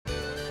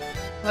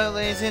Hello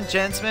ladies and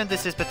gentlemen,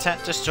 this is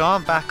Protector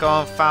Storm back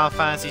on Final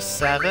Fantasy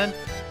VII.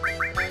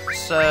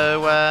 So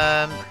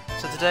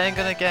today I'm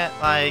gonna get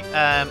like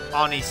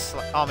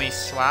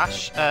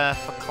Omnislash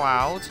for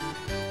Cloud,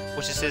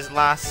 which is his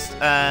last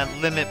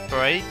limit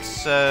break.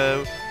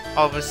 So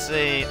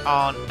obviously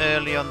on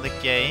early on the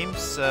game.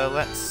 So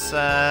let's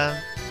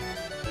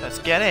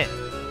get it.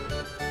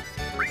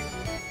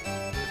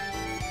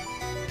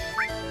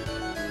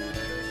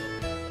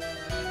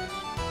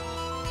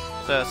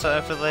 So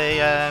hopefully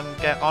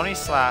get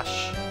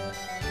Omnislash.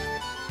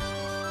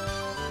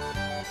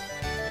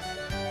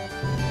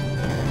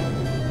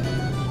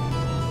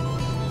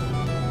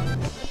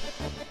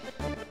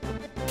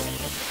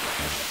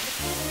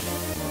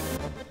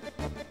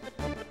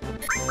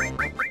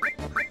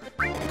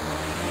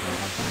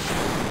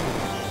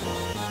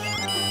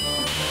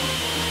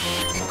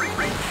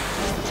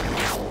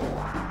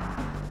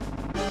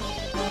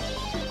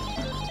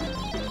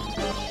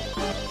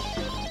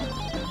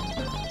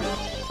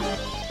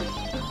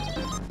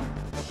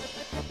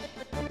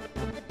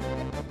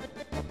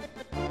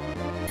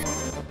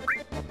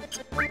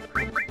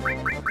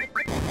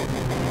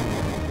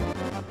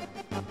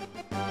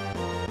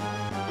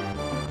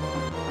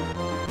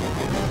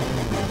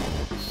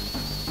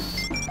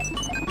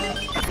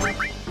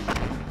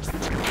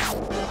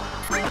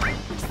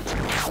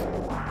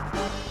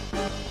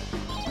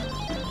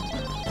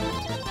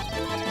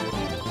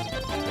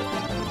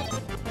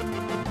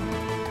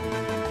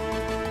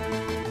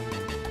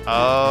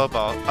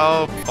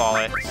 Oh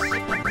bollocks.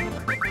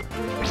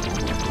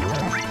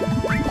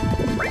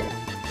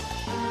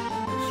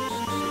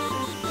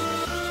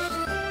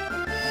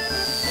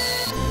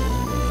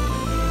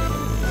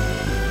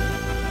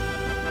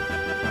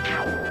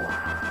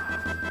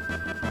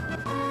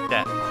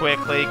 Yeah,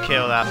 quickly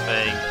kill that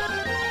thing.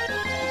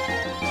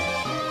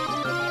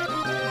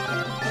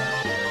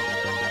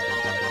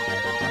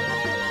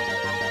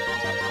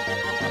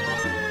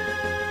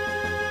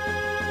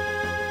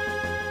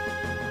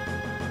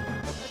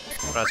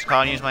 But I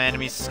can't use my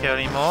enemy's skill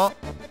anymore.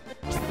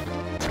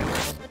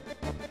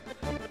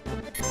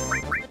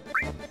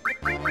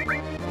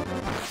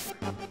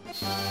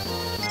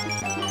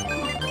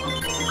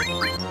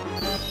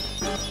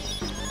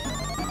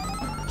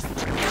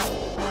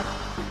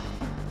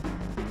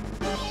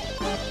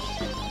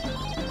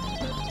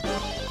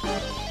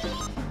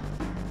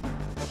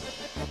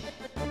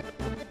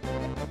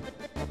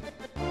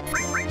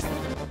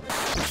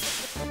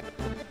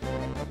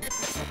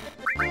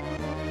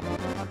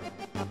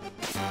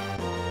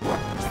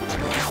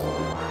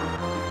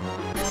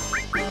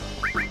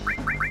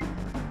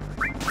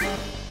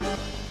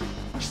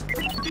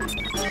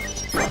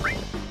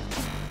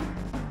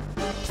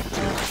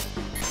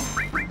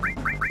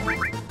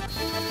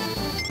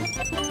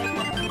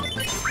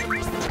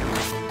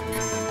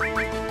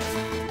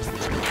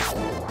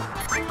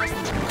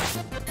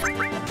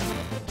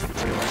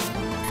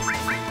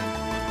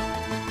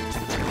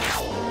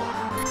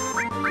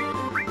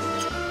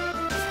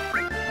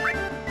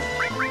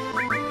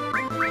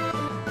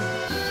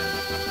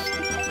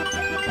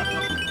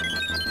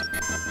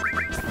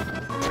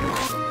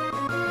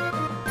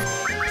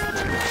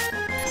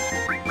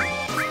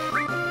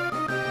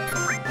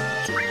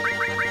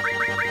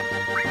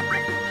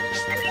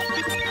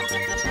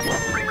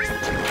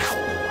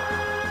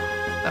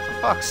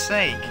 For fuck's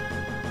sake.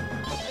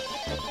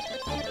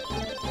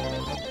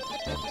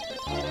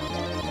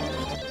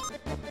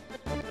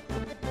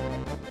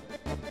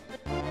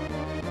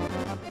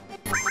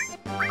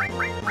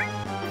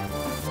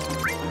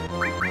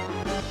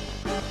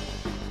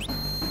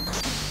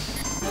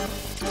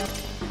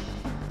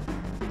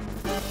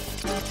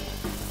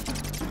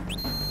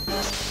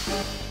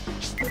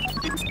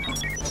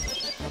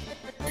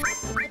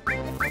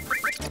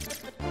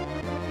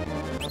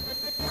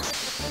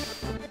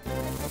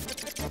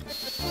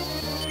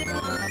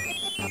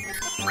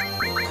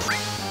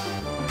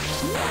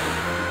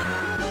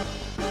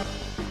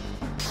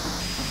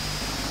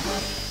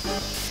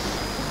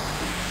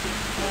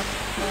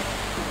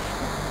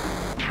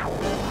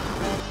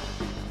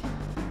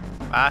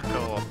 Back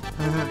off.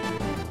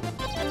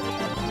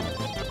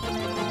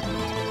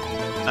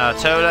 Now,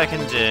 Toad I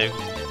can do.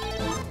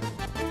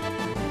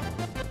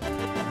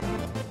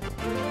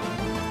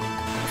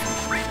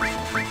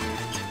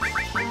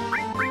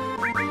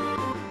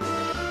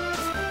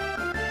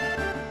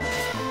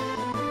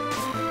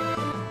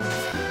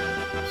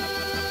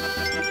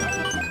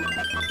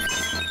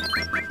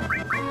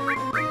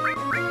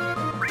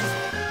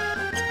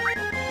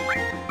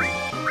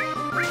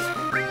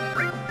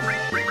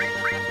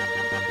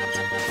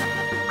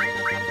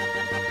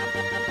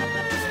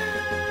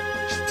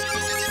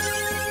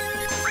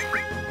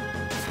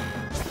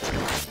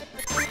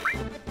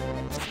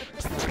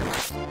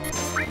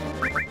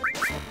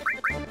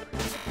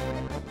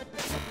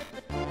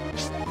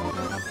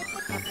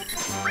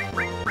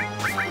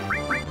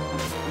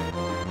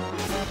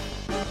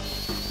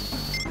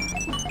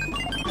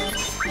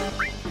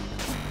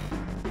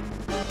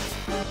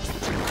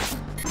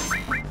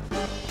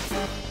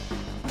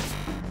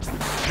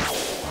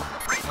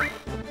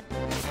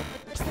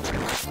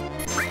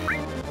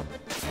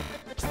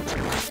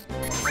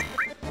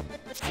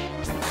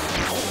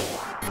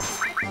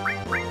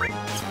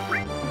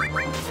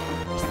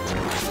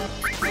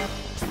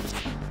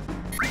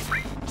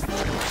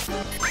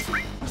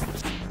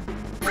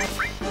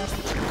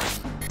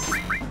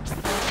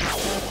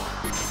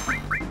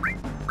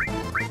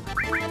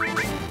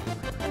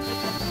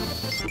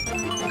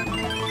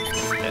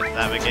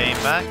 have a game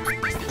back.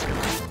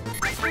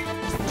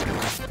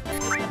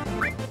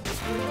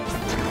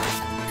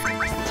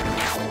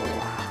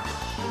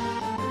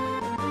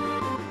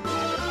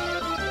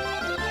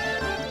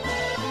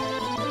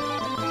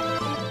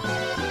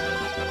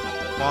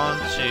 One,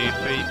 two,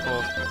 three,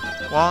 four.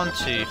 1,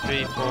 2,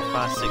 3, 4,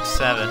 5, 6,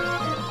 7.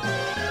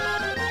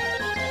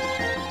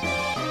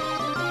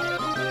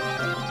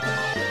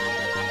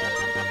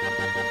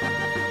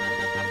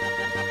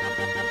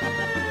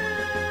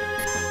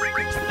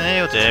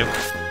 That'll do.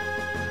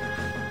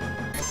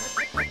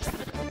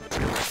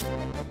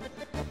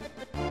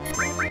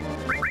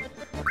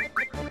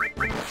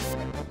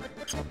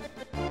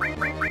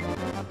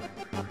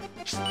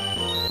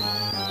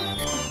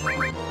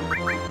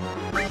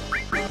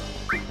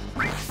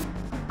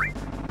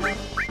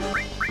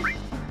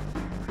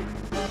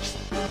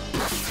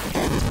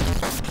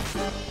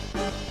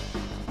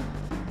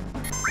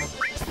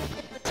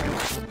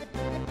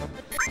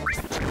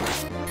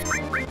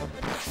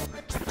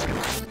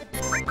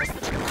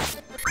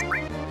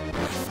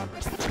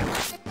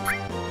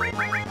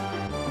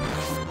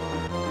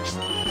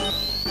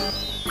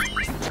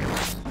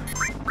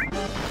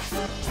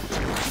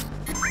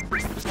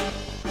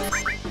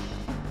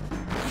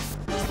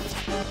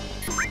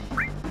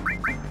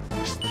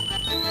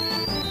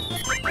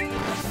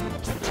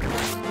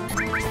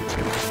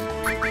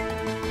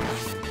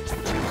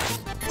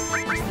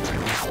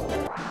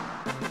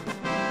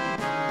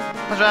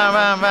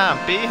 Round,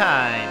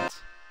 behind.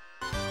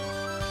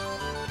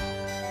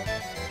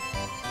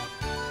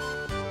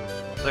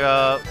 So I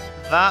got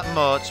that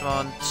much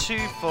on 2,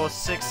 4,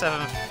 6,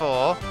 7,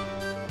 4.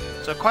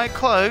 So quite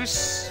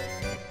close.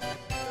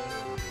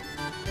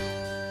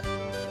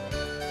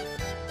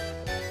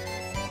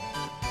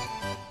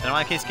 In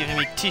my case, giving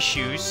me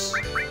tissues.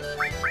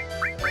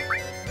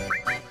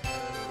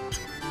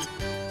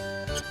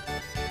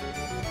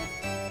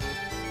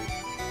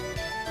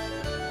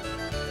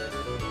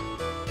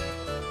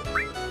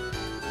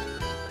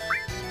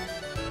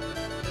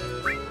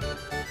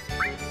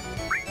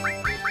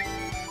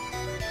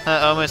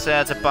 I almost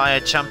had to buy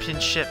a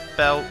championship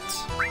belt.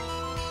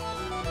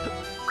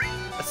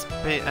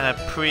 And a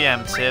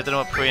preemptive. I don't know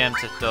what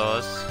preemptive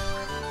does.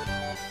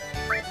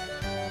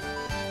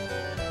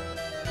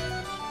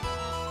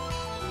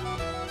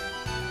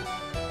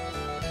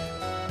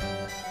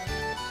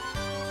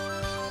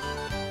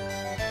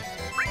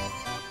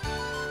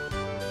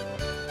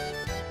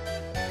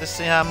 Let's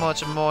see how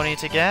much more I need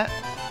to get.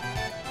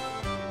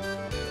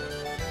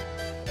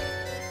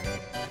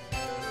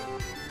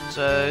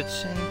 So 2,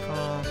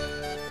 4.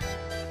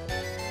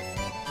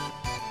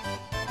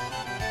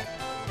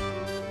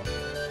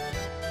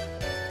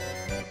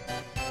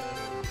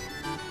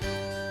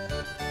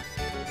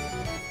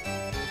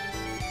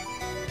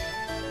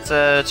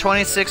 So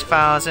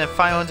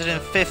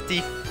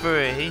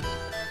 26,553,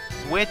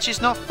 which is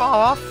not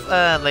far off,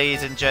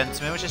 ladies and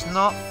gentlemen, which is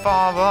not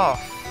far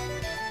off.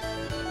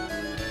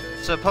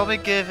 So probably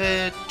give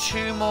it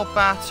 2 more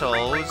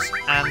battles,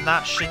 and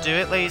that should do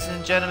it, ladies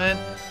and gentlemen,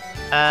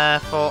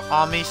 for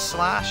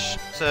Omnislash.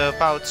 So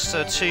about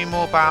 2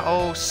 more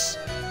battles.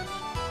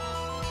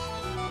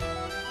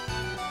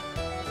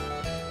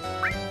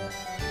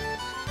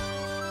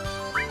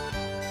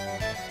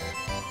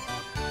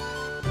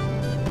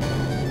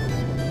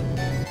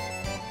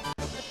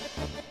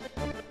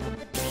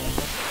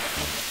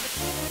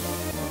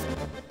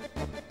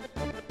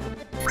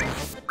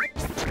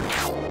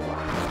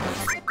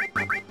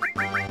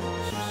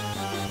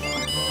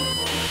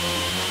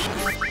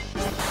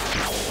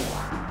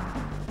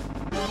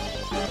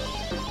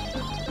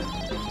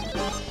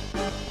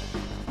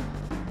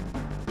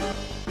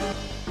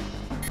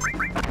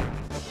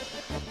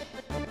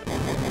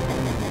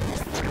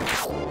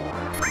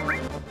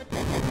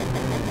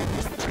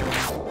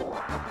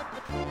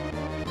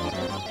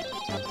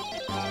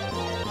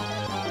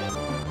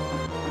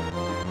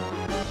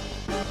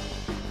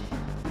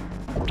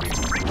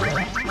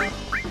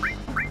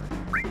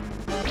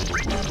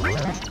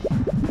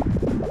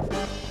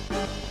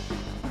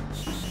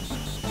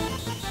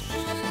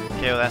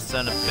 Kill that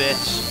son of a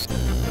bitch.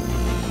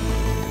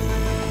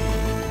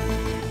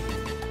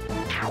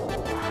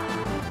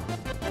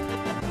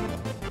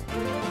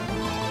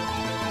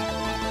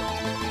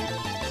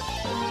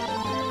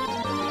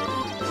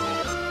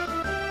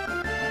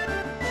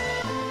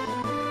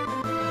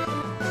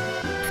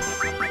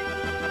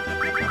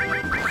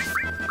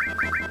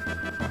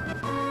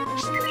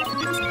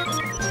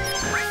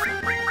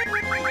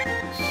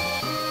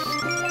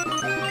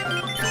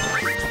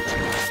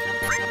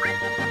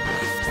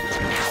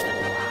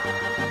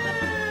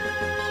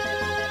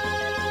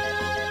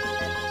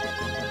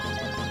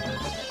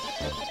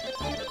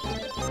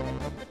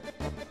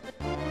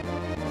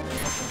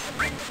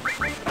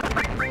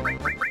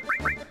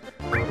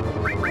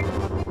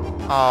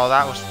 Oh,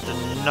 that was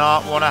did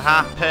not want to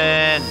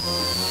happen.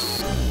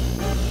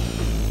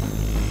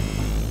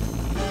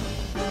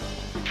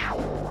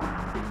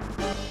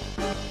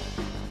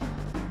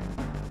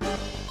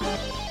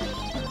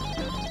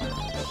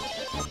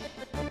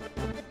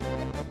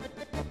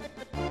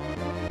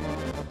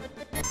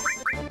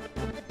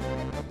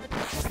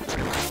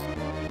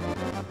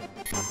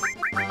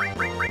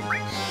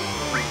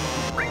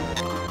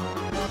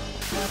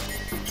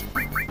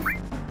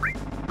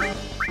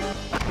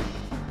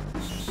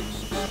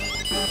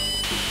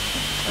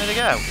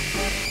 go?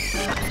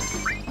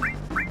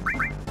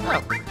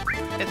 Oh,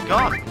 it's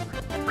gone.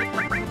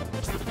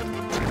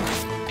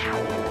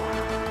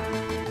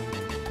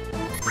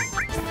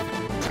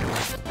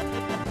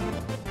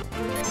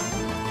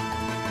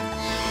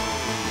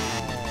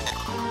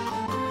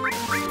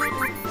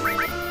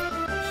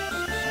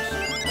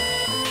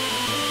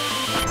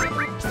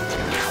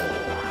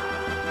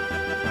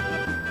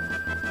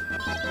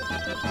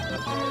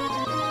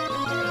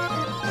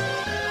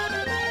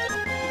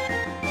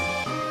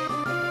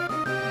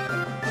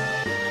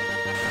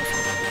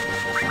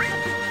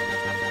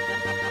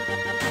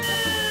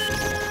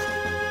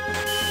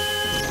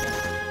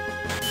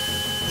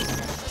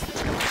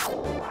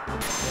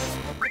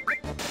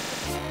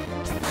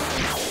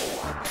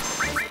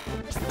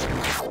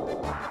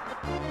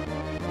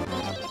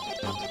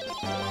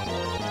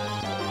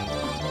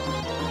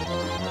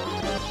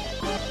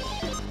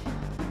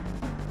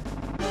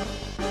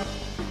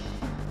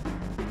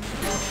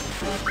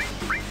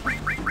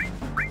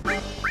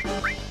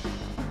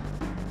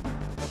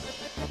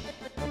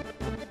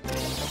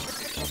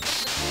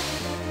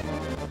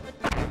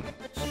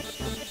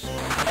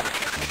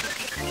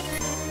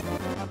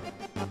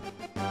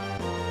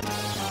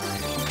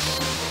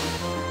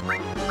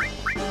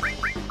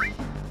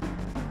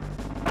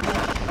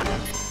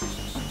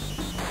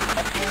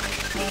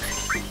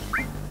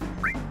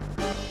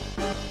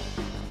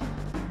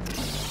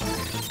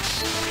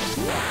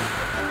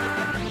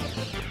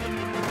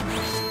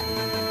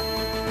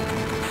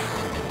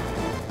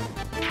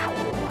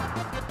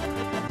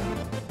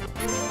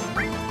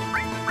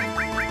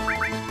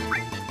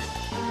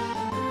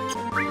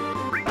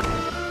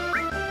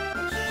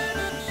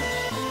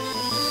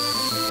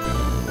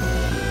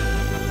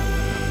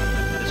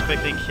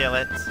 Quickly kill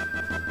it.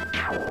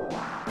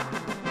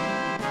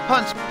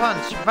 Punch,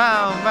 punch,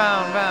 round,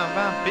 round, round,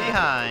 round,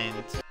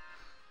 behind.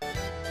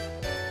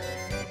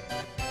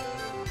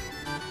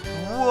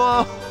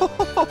 Whoa!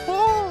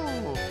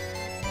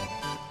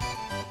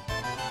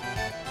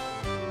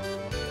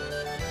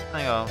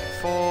 Hang on,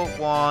 4,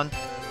 1,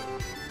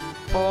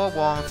 4,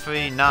 1,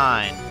 3,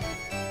 9.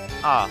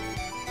 Ah.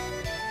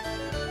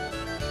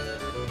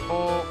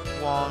 4,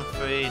 1,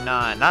 3,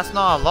 9. That's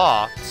not a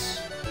lot.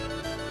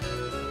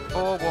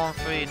 4, 1,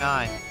 3,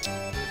 9.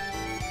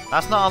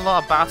 That's not a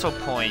lot of battle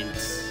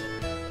points.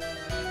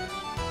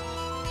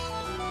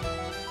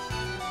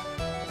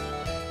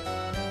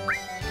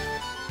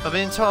 I've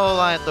been told,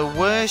 like, the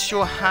worse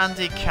your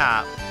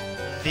handicap,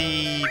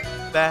 the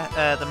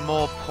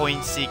more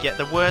points you get.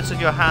 The worse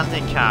of your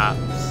handicaps,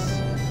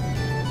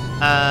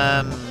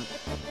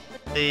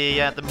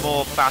 the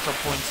more battle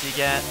points you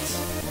get.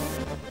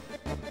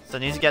 So I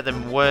need to get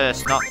them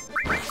worse, not.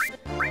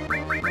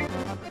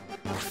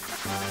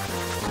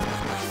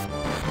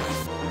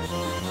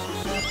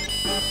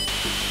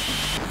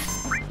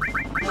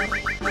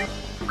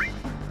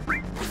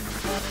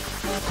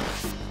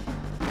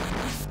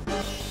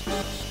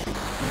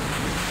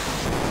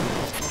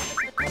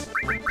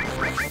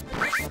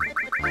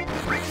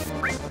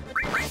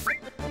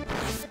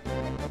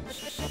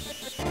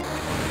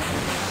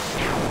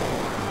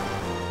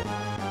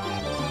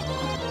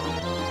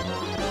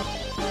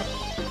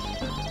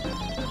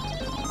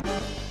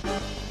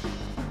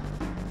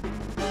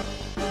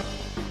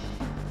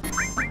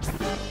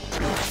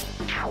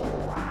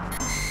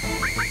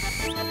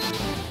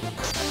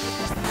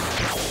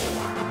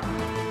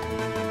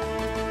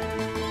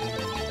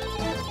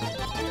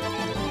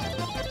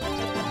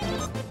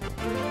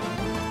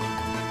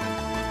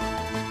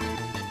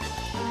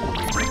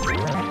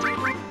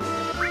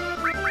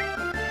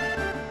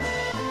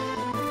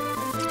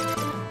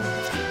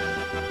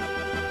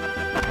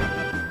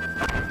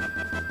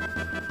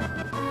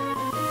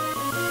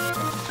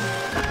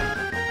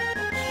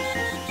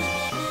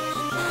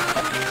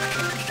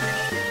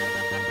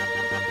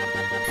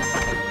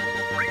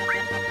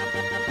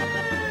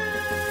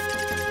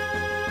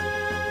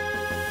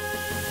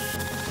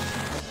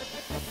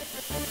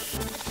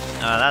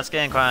 Oh, that's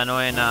getting quite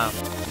annoying now.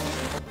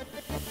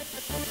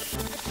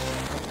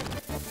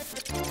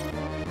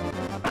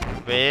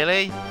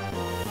 Really?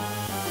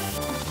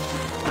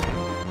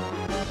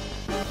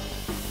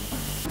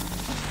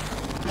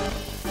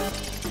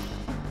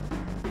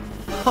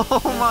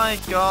 Oh my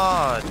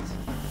god!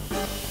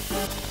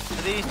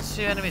 Are these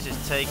two enemies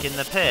just taking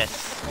the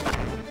piss?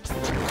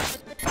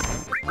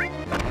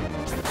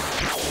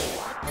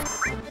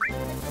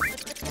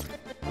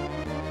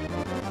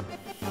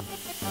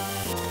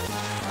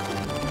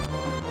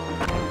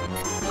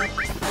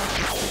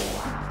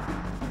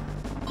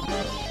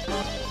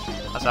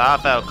 That's how I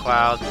felt,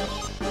 Cloud.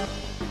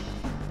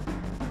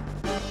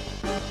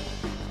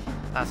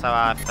 That's how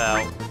I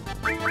felt.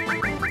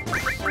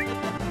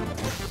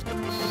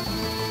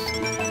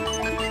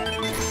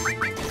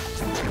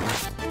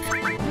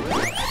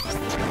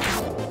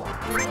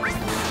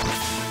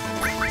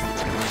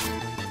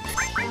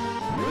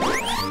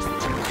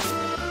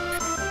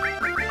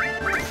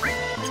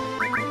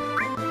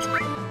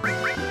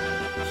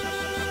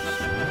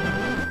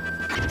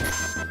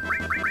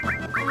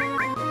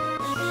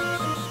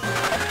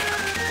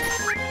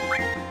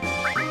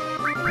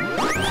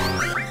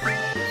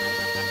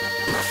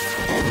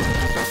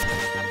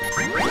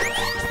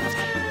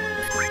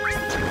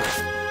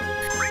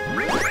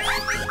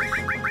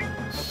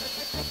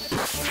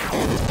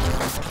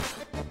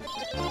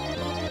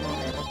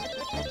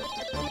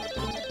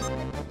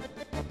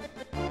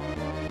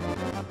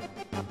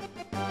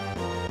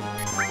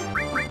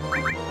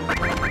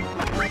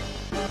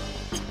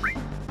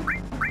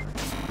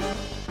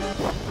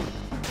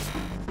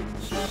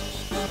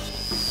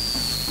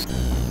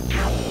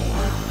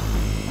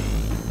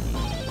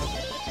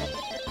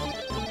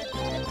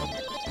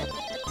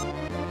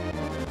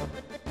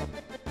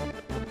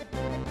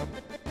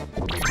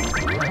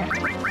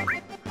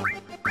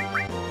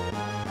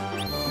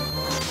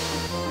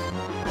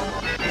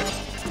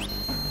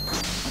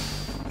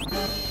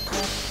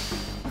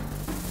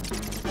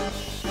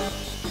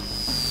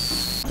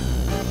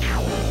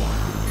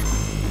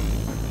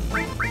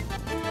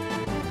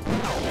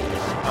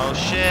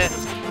 shit.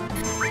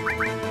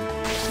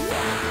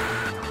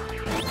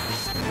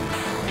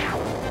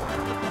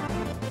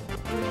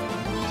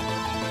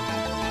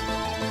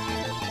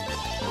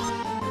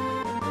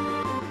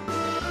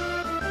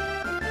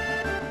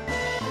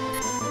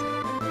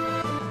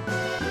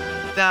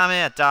 Damn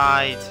it, I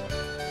died.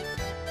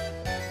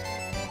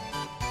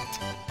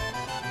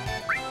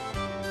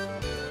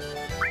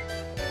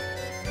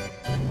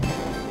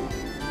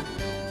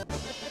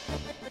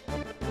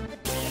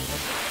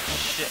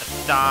 Shit,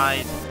 I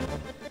died.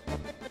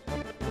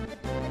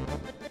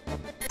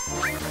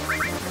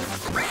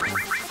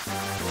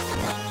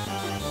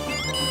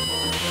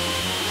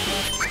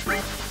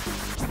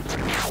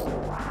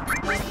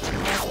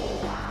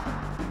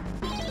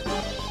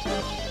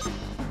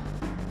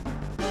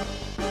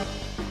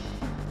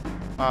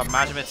 Oh,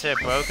 Magic Material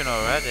broken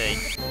already.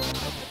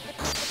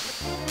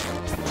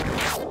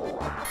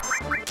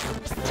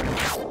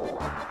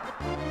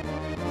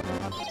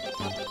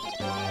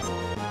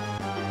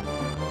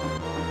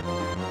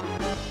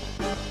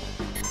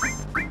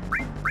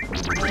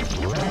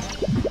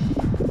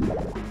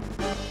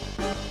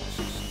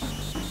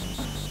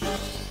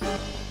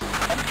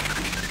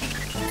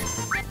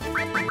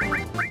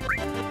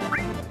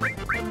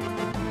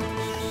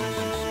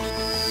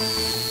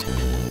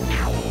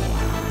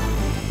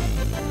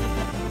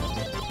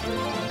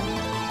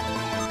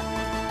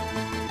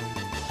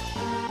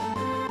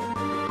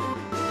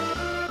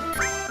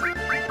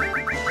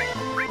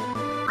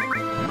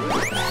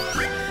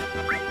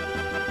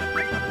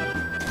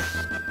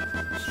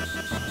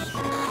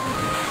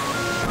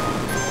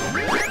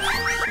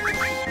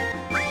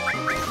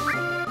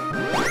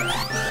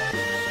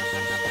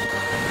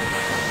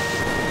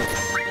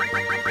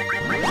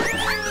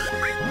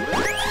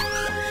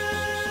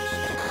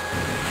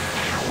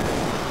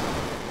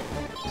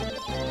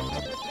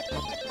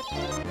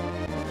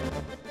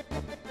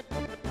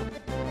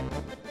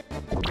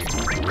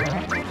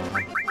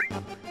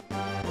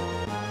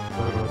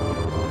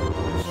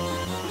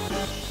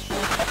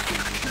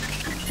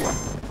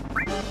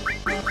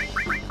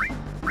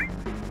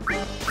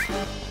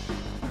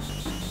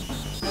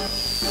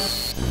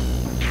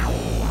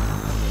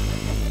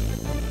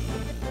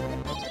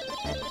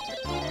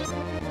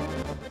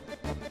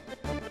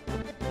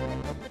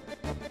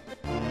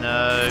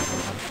 No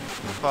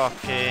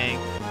fucking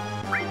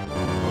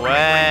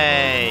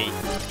way.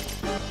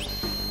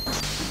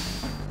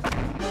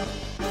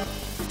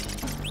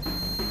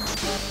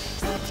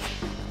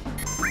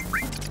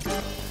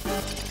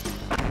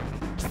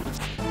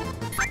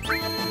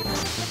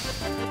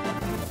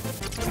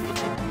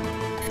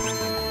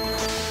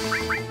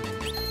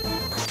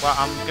 Well,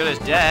 I'm good as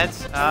dead.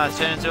 I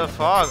turned into a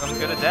fog. I'm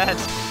good as dead.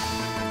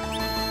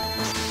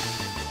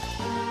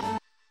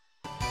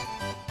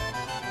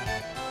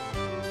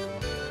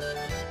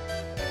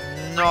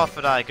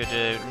 Nothing I could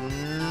do.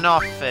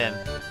 Nothing.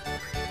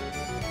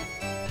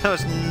 There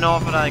was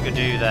nothing I could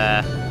do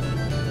there.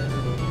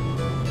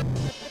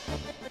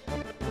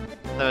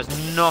 There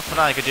was nothing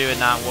I could do in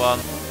that one.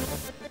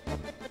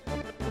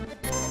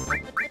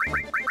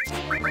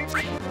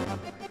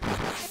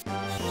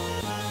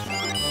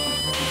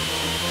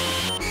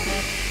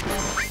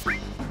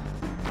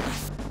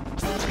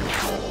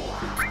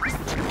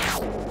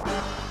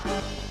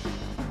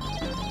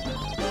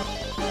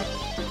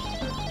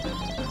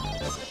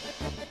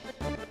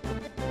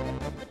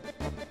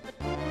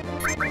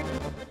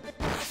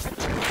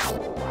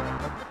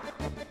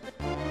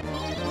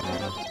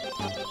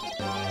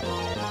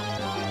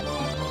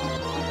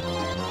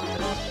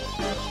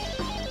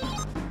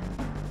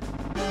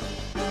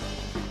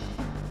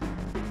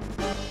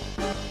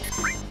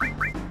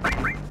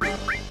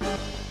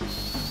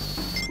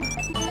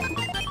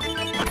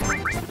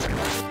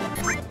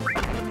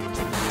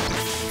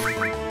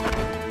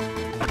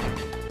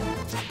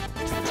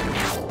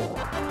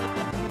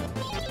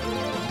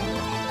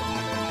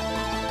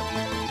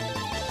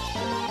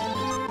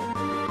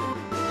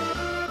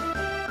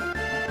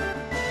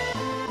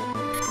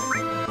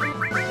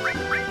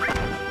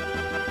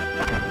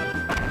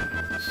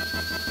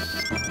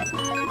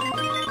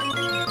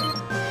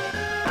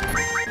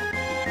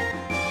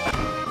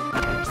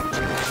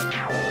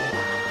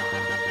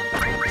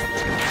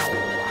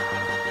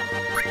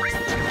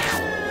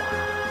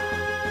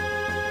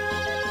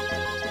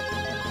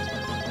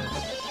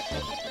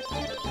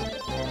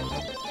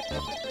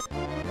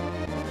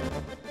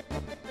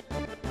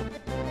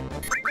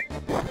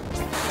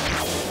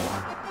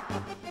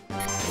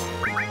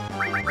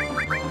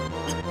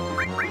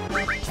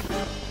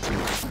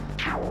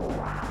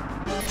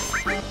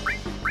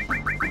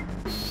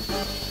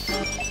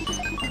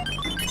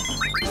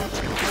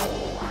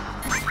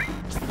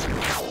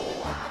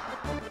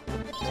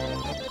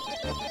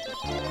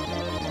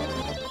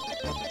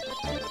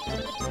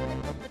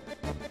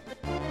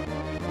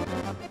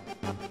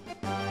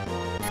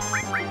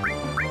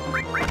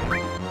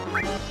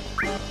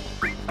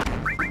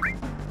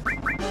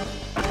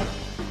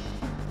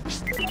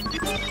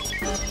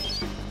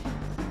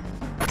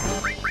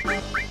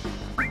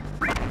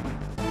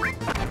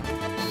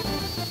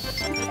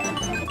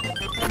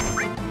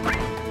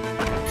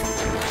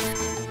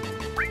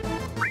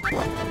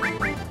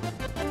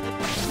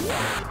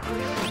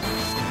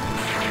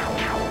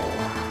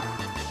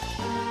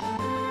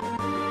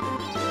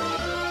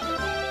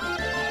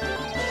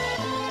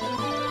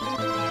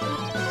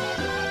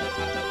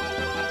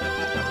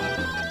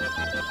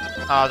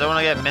 I don't want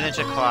to get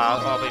miniature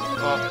cloud. I'll be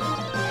fucked.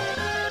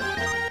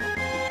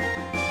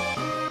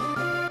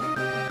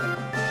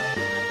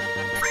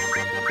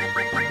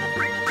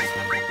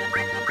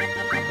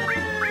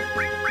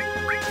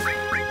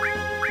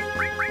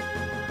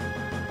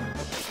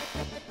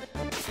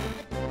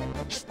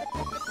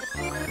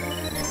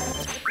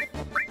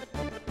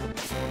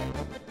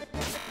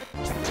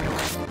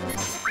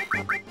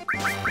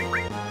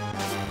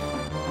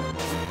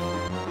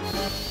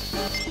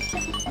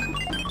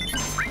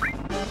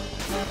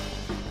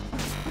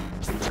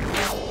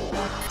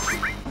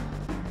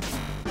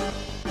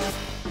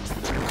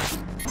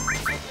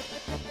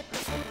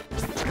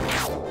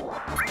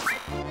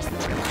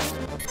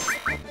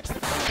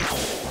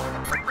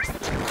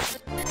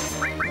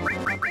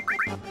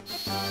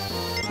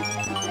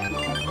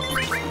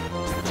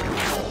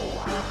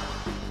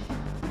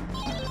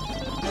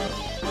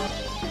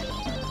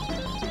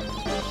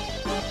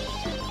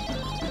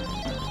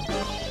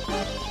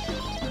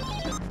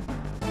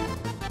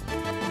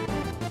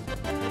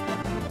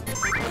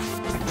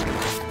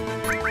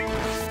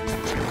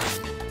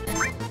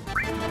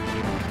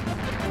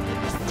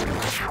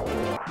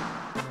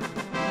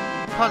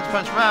 Punch,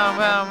 punch, round,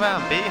 round,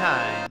 round,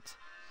 behind.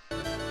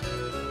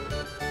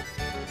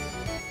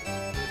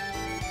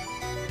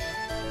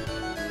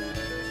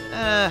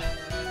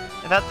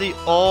 If that the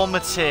all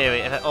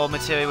materia, if that all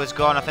materia was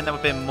gone, I think that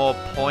would have been more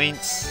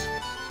points.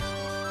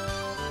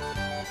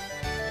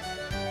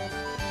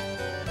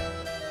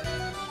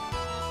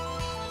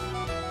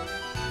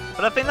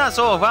 But I think that's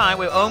alright,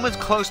 we're almost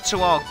close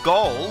to our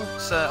goal.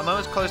 So I'm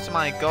almost close to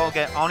my goal,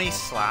 get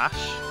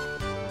Omnislash.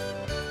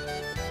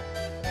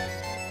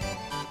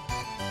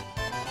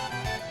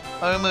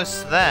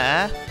 Almost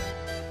there.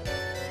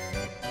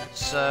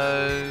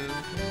 So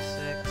 6.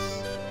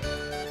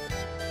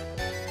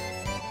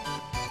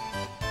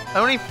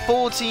 Only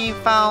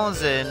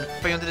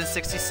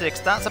 14,366.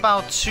 That's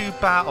about 2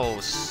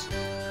 battles.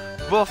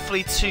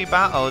 Roughly 2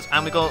 battles,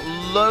 and we got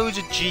loads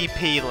of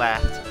GP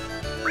left.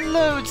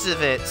 Loads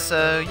of it.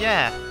 So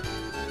yeah,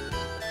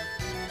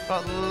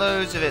 got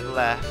loads of it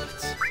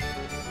left.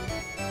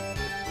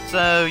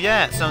 So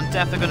yeah, so I'm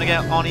definitely gonna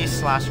get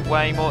Omnislash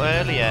way more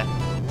earlier.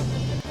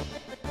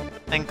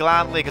 And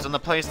gladly, because on the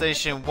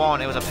PlayStation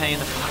 1 it was a pain in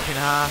the fucking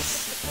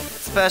ass.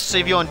 Especially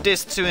if you're on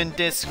disc 2 and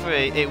disc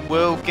 3, it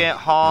will get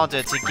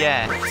harder to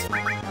get.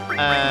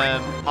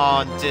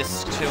 On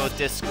disc 2 or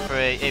disc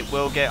 3, it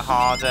will get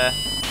harder.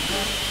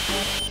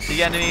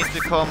 The enemies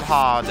become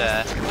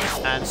harder,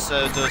 and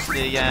so does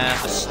the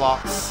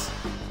slots.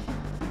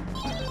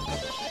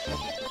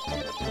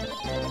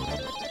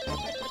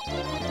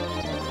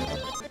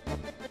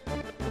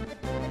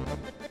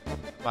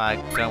 I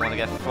don't want to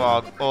get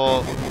frog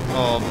or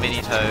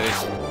mini toad.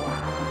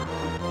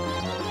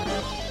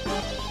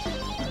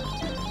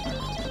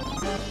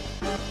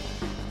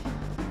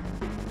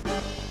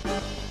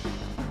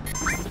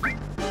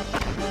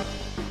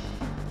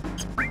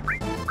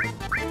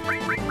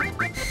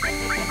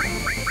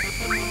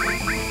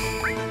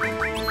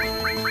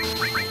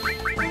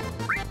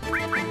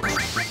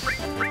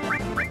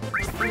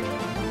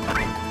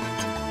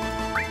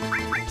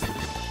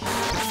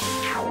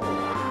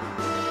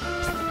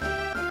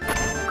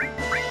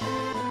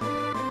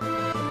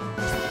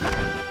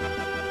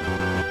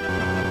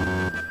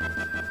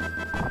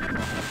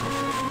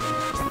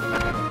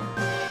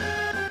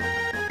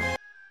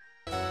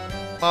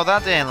 Well,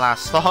 that didn't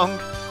last long.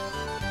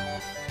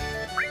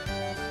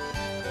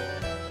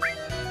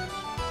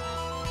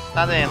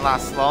 That didn't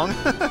last long.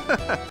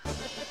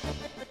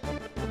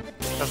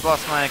 I've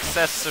lost my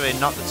accessory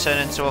not to turn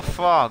into a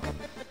frog.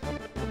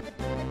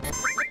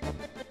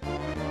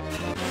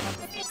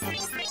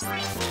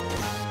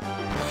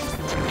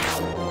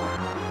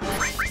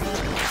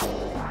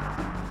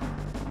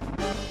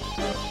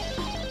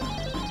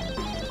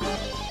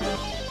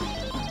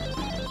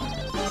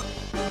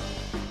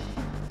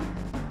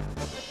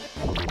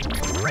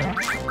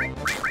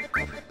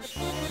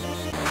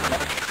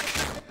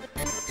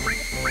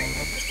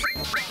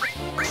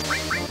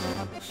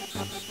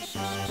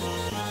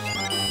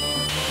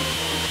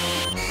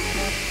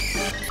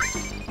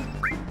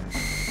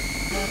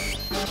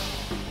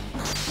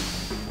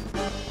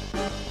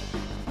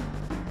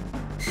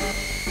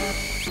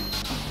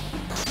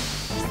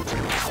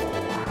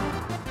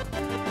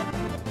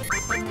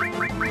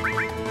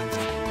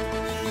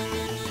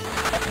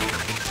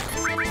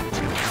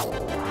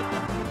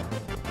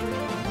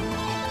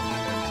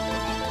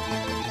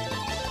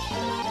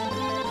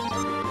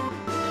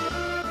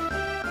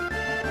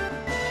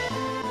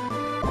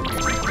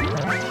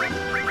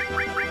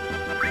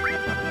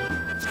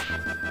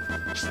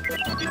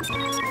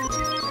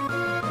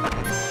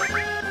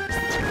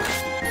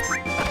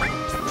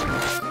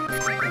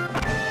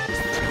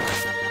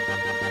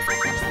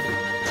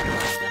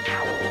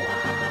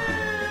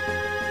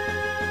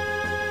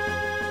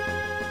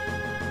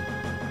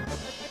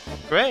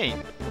 Great.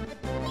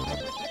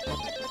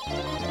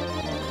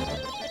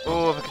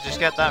 Oh, if I could just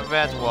get that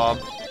red one.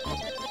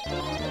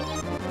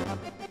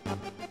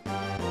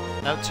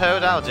 No,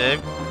 Toad, I'll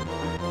do.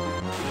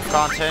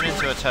 can't turn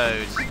into a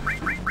toad.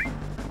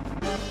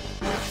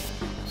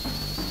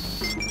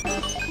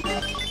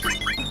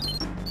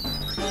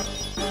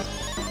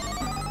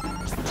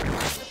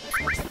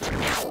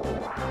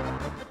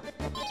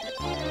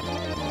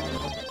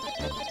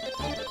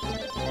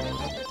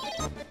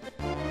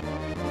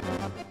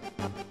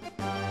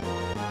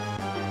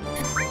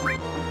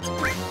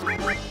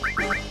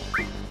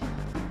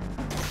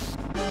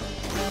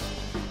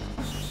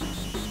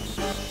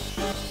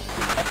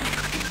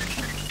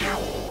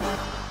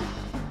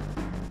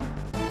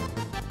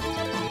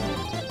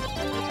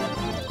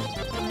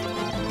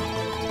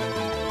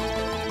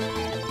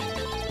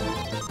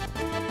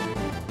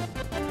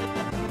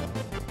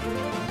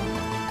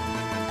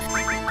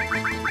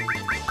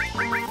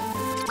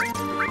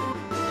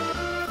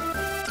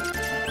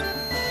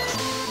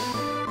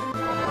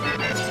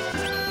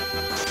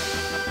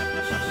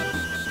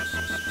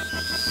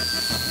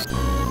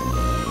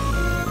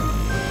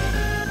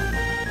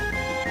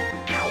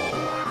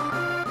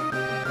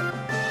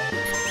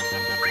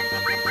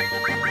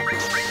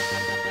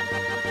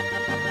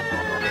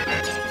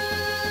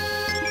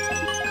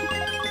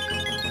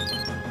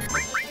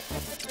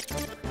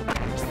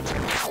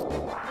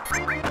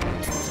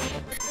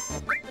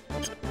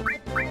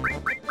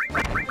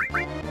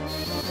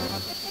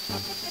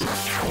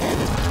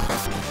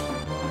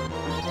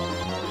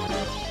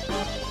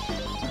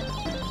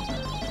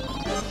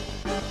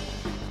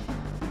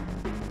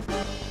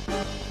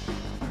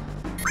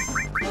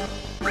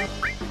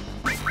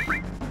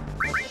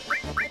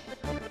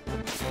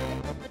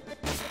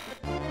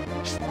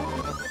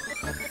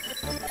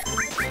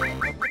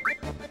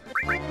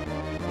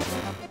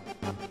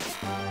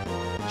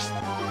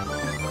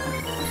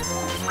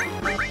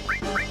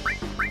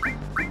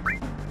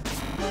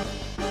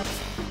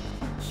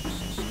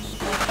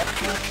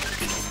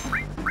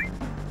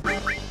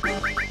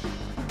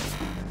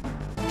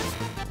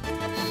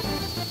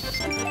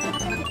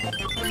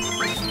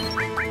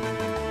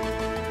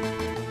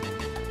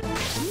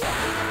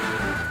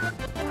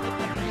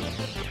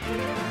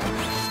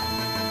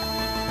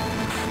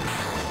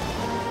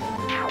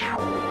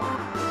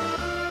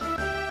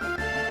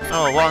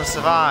 Oh, one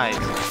survived.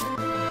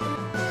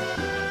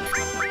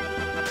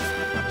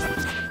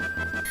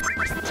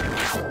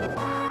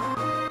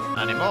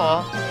 Any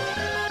more?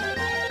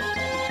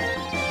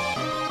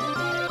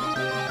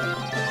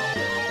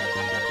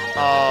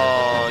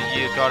 Oh,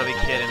 you gotta be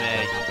kidding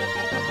me.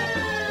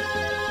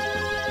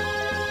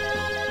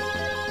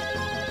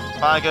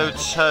 If I go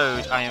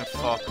Toad, I am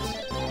fucked.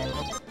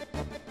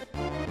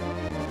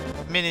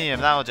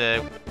 Minium, that'll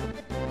do.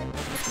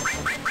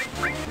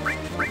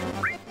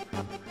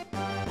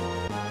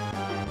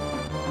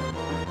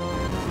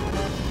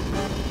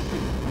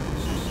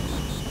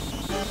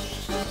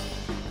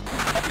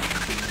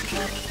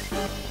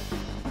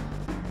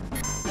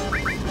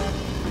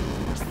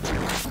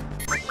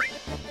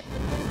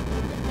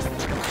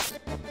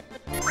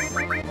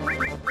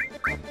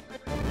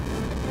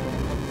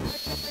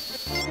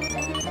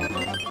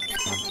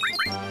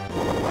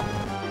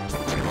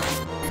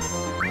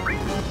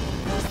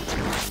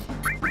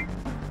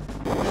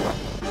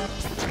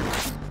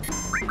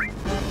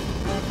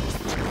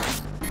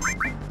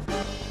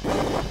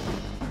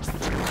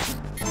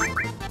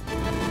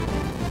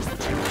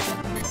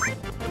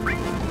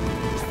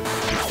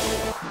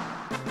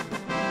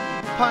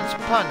 Punch,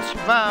 punch,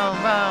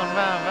 round, round,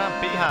 round,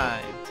 round,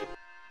 behind.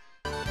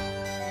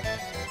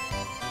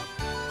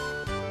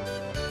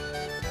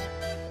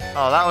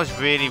 Oh, that was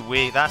really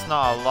weak. That's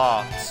not a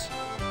lot.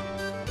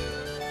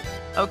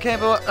 Okay,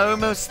 but we're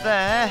almost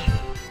there.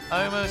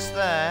 Almost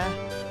there.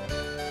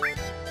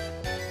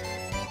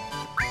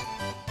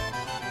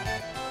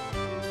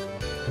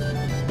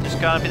 Just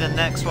gotta be the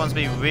next ones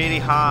be really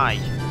high.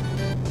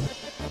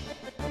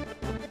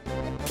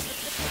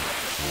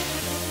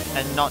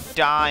 And not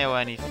die or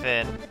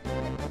anything.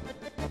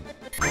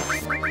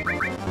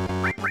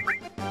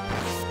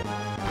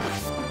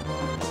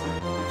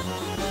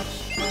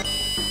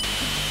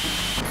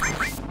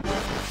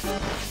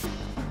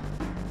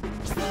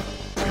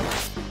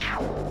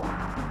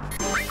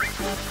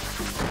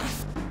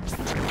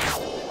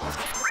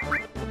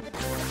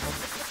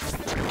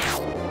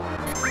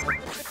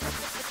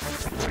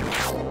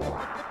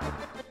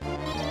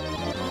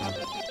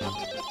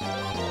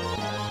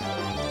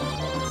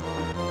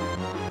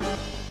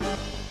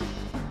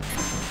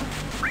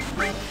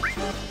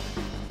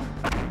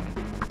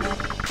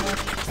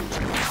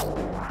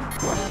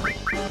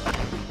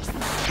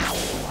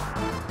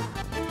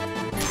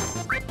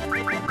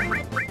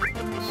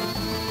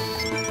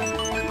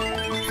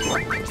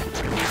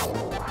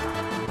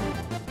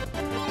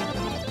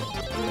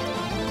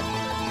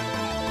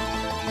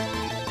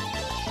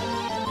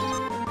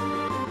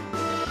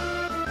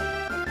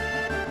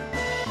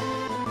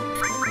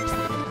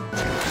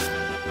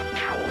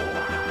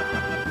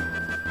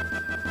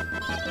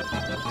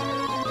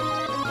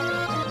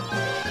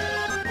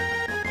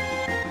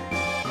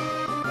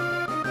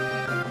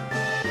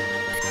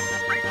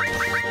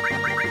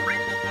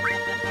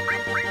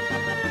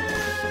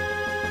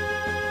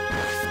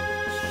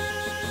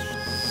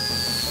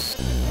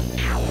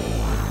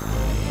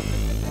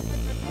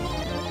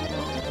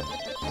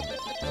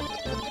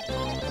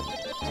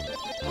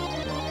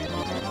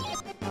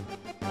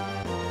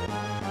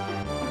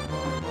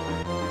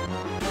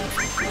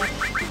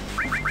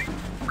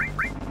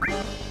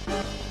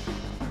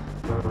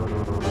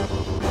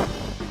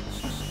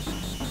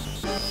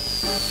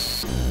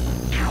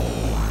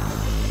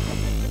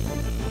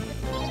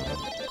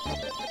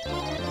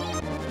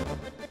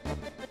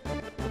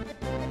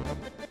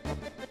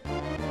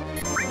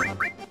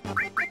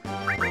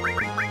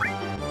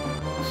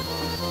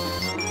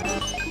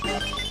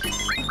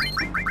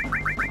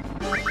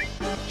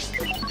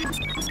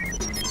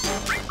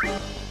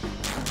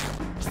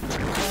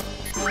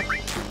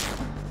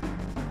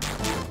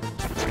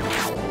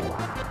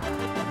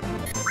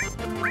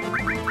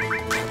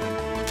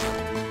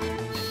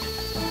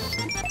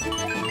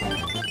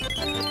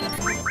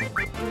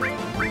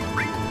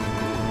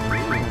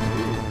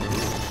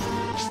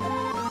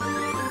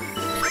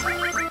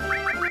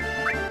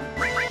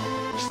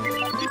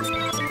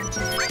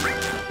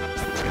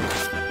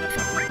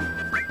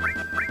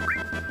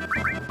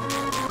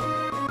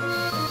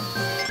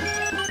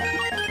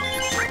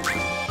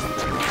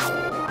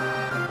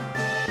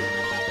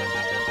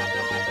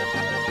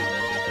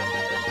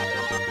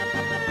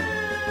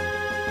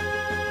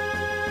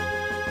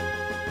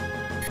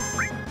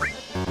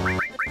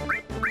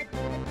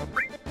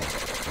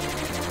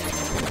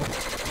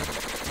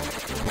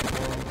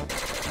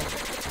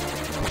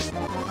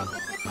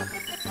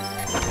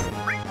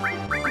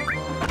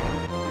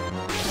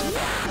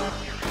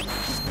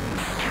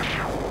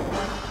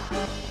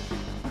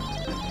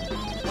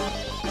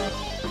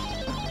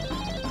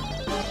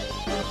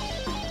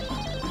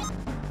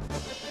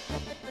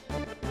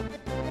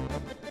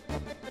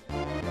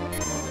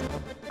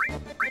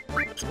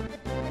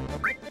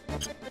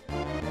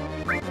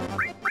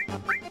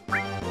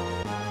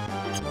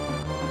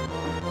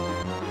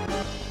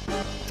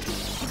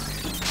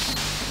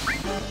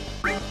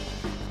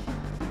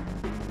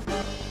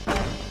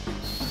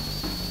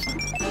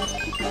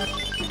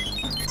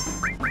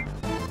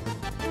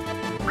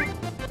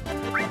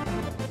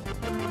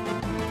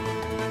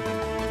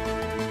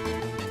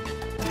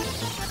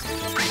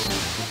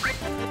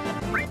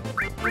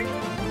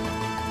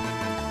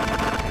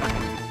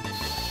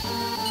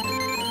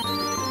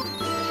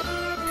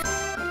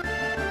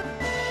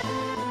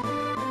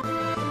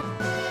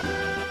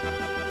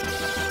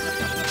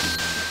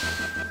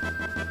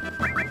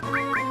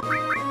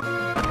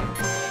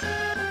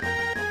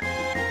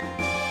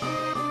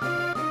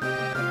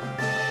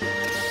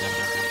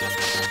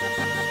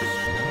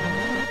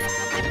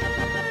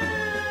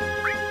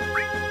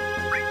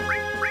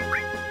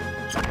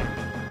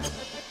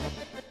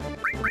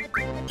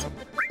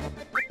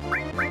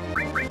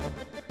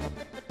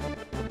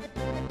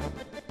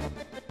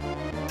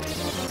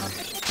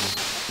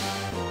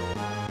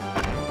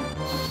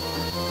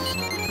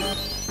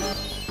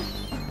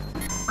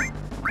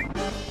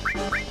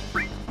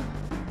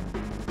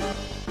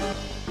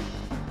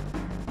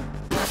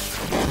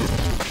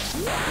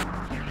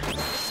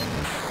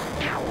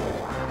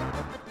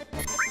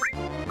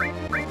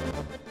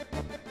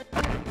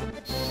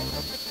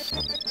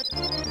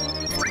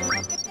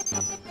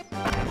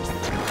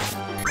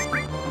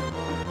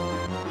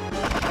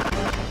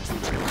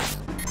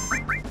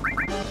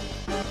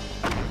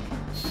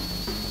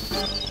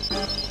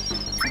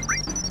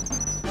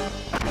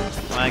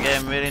 I'm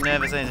getting really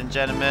nervous, ladies and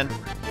gentlemen.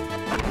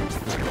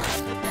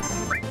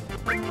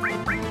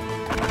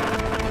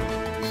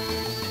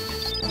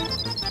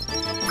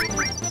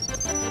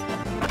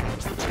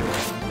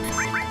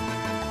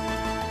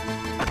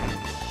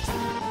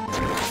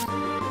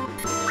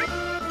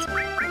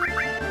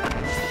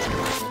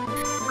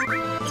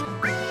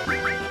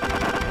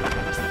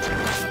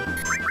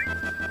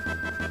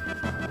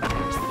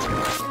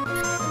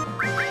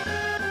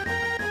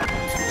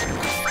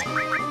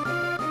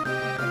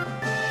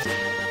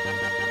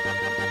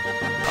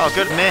 Oh,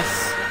 good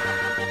miss.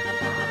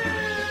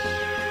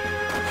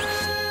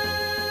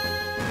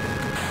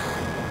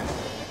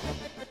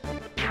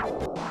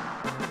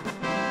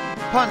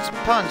 Punch,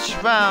 punch,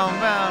 round,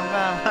 round,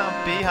 round,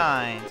 round,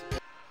 behind.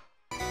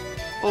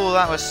 Oh,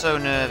 that was so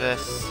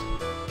nervous.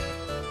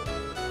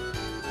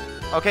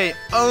 Okay,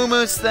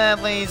 almost there,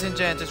 ladies and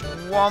gents. Just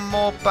one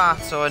more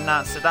battle, and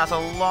that's it. That's a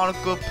lot of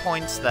good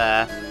points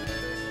there.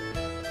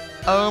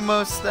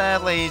 Almost there,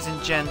 ladies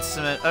and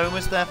gentlemen.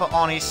 Almost there for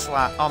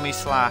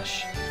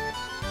Omnislash.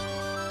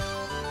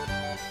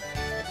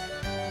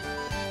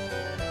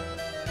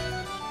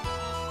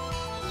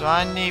 So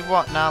I need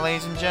what now,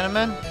 ladies and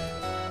gentlemen?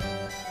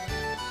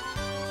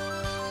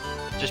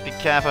 Just be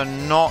careful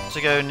not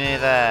to go near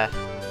there.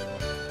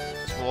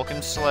 Just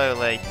walking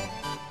slowly.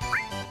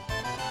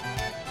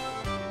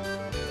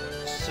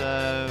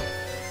 So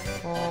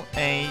 4,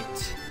 8,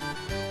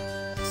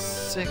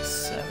 6,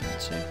 7,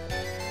 2.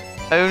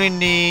 Only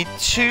need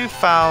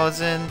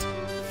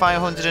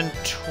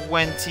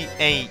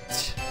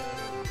 2,528.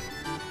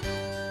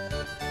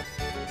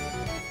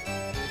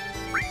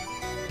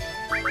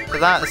 So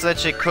that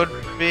literally could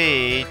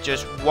be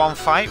just one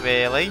fight,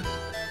 really.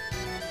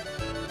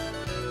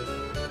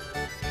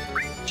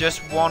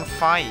 Just one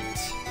fight.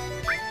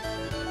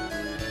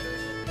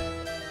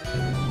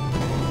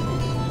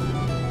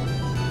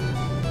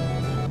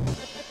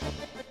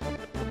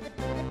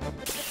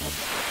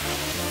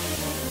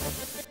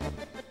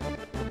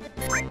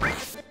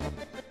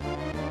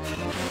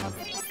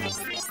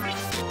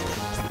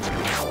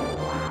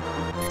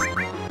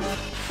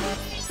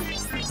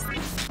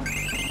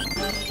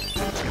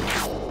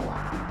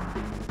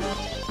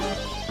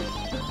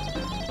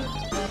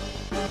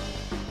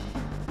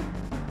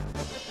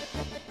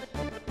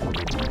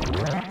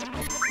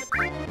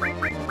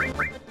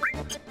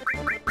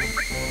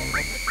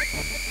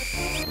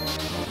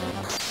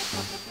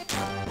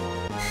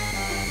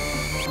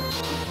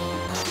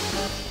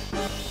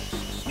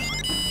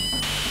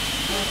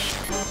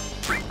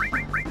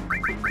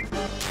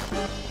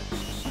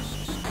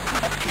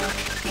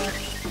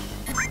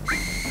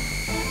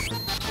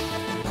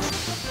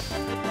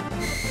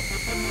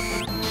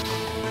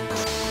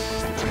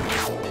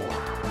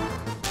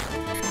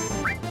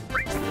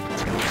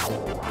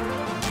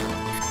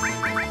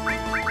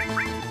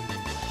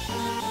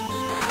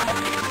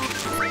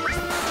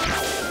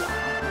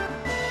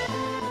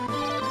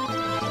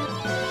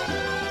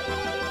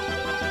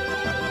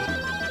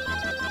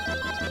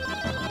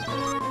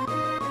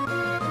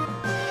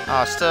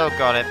 Oh, still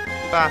got it.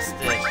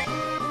 Bastard.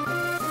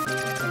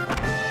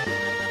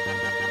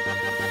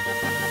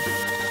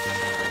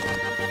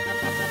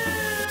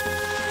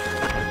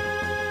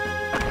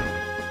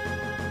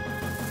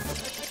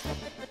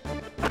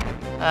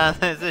 And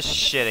there's this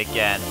shit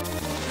again.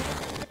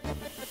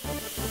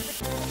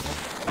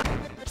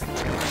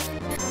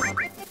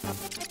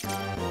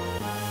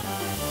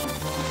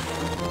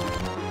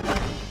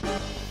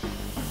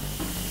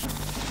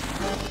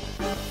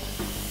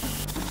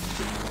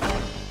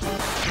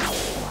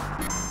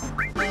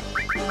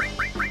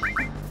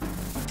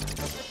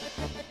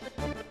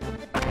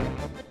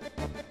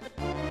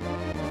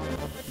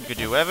 You can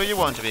do whatever you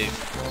want to be.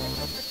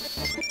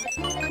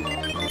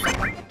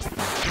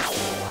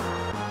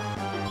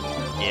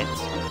 It.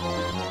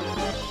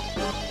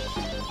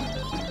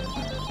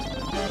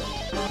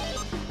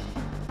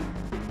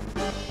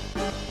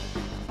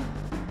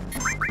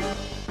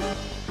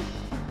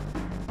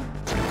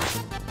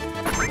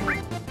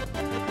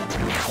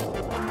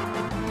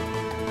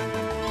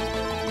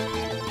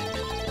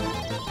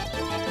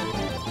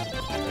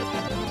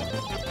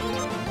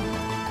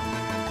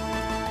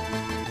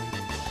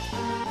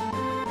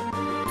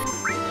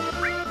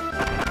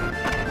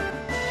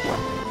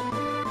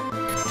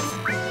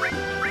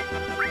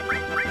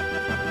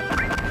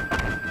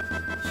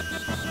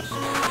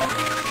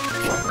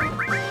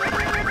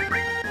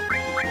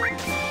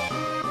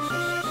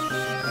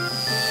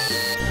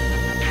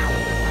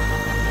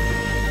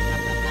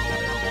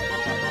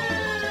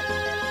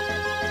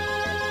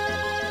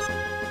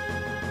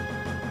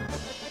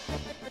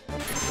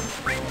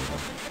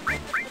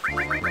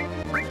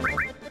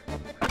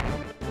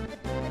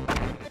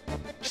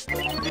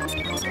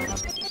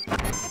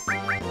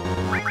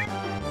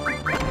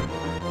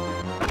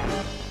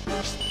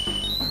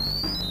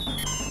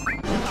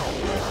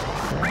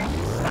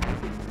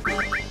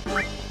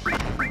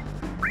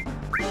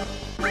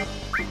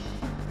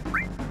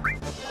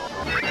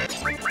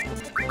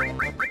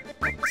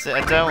 I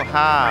don't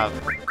have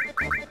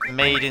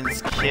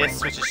Maiden's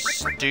Kiss, which is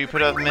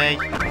stupid of me.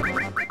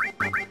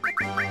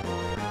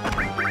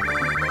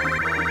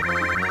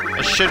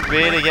 I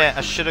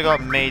should have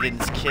got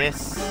Maiden's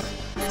Kiss.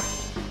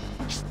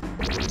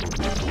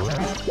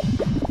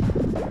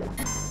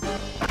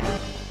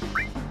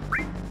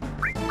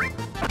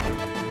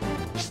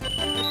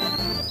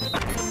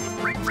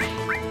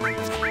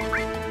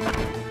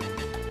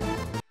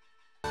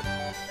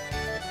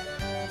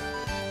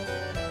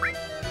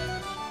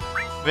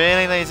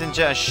 Really, ladies and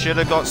gentlemen, I should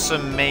have got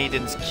some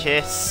Maiden's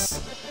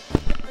Kiss.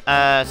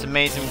 Some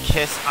Maiden's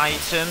Kiss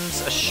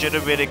items. I should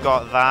have really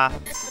got that.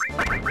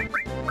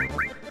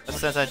 But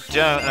since I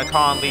don't, and I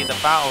can't leave the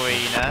battle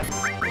arena.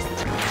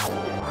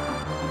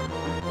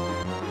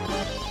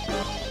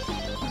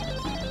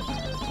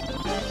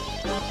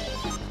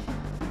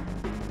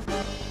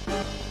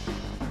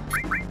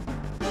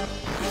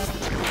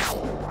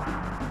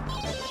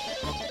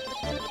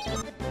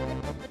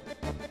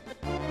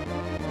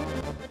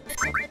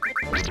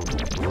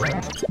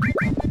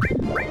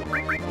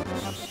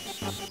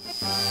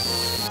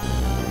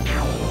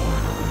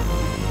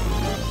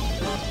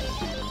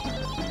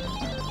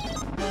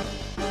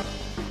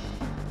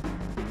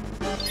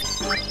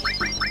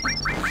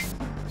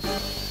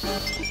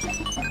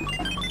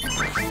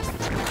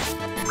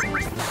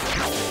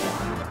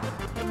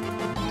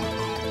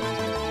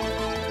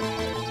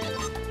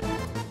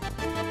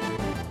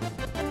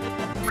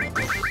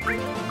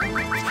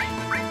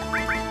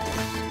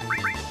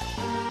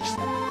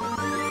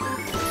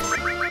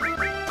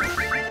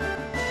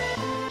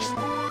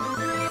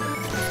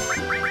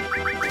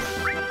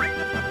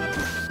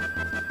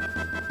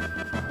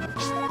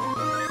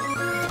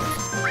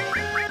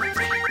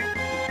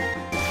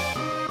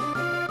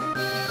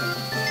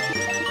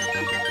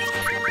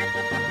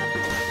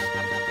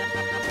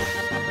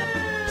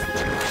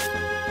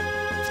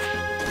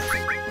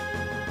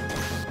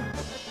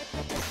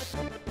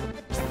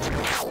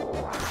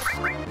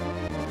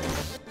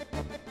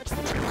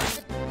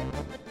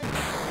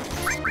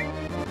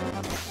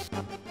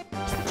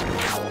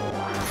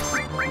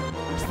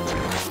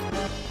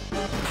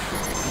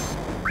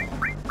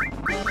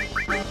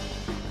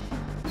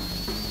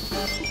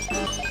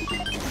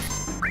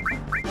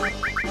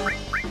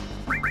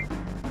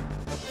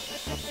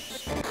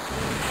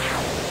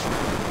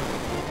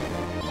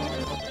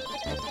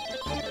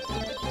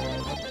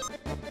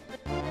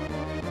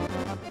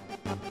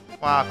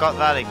 Wow, I got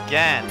that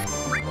again.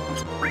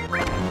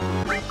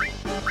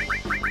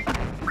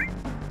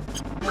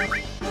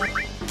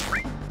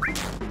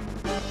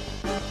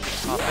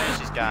 I'll finish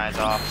these guys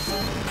off.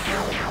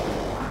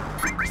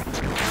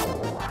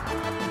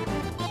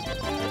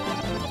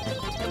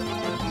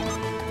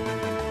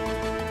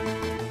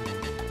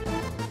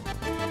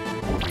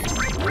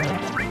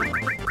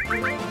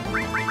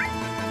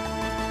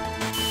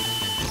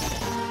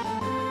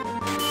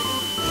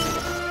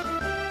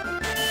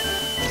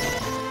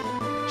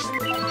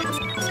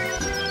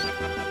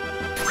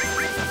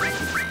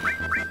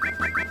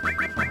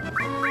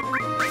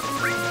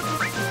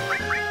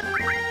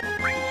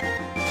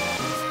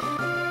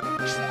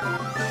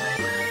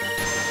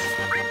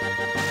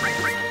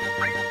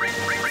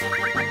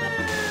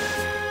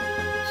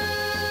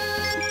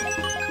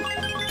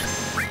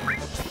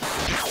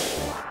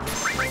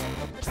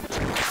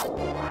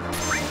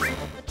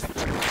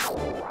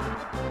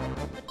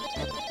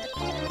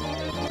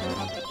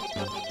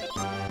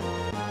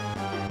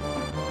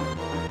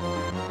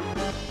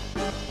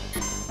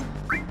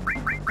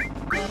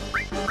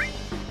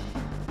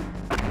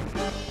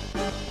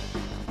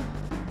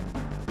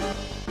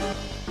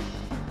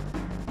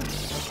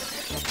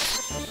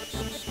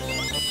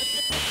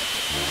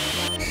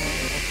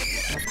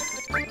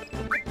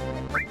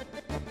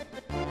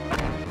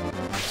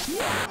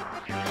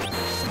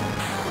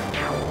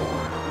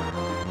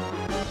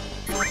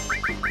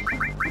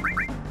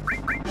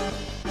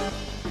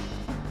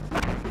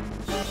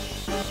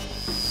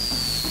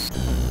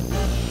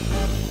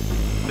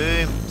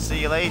 Boom,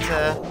 see you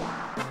later.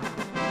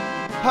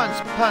 Punch,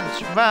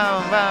 punch,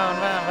 round, round,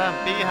 round,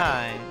 round,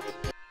 behind.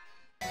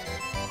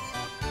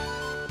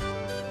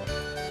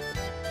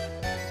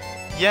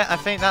 Yeah, I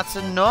think that's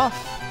enough.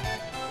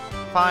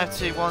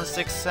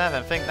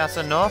 52167, I think that's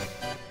enough.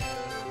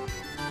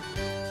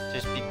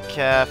 Just be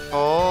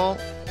careful.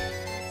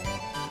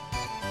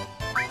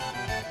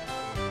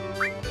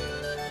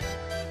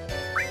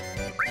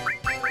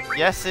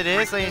 Yes, it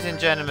is, ladies and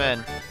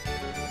gentlemen.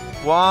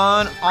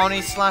 One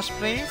Omnislash,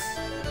 please.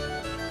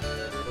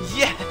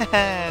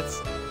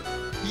 Yes!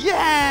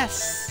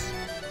 Yes!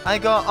 I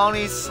got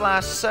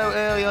Omnislash so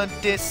early on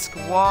disc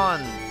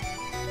 1.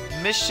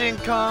 Mission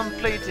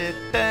completed.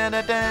 Dun,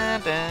 dun,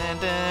 dun, dun,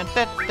 dun,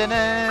 dun, dun, dun.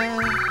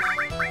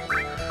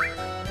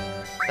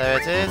 There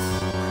it is.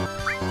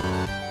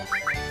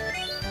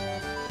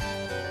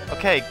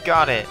 Okay,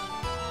 got it.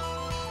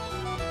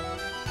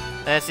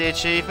 There's the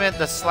achievement,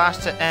 the slash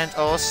to end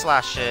all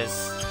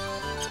slashes.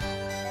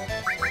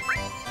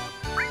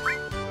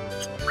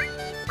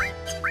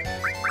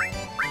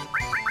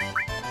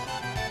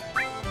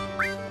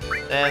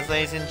 There's,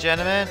 ladies and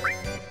gentlemen.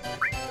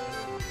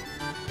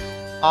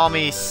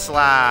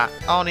 Omnislash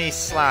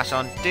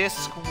on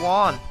disc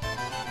 1.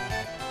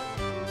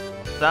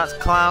 That's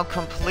Cloud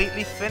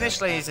completely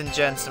finished, ladies and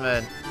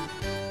gentlemen.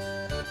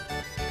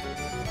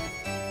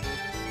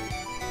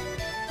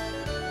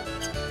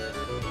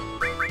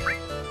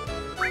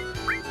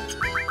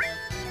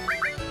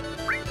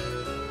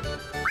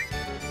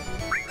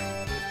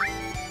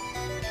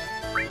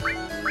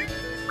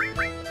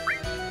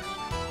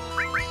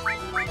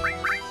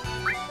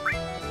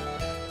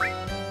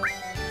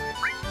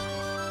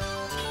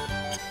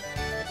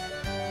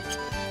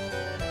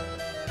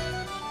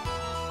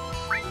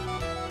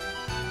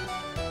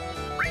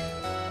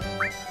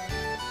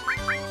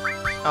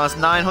 I was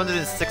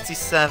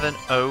 967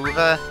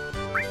 over.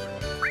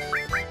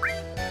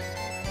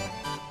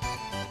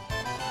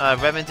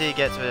 Remedy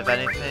gets rid of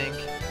anything.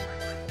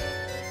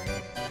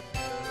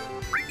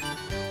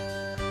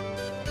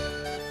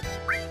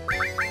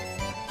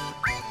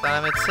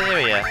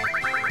 Materia.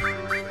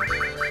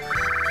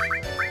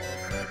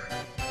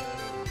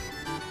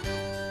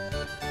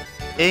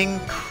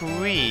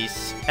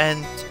 Increase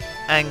and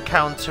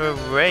encounter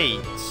rate.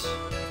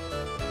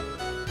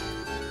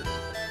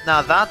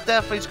 Now that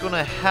definitely is going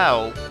to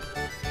help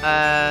with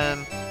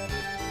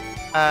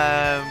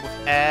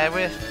air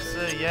riff.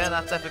 So yeah,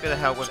 that's definitely going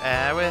to help with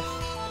air riff.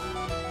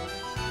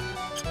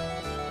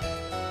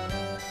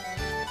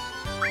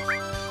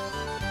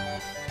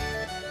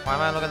 Why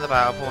am I looking at the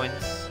battle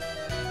points?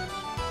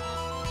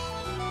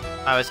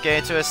 I was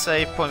getting to a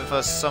save point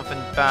before something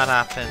bad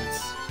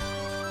happens.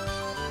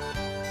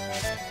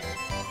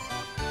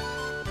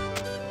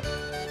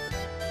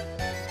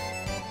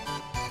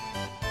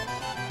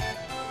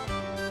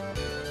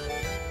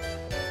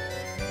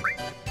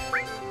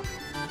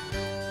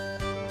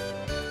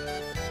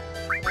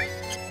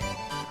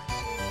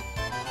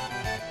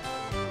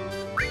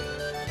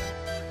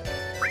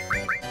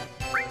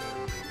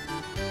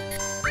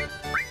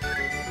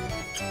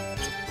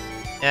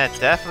 Yeah,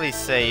 definitely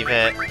save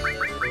it.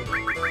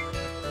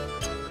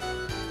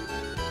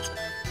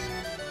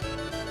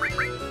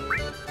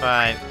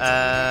 Right,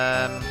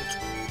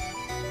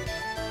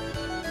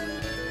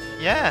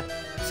 yeah,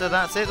 so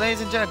that's it,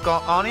 ladies and gentlemen.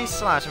 Got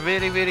Omnislash.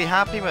 Really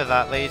happy with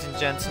that, ladies and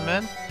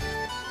gentlemen.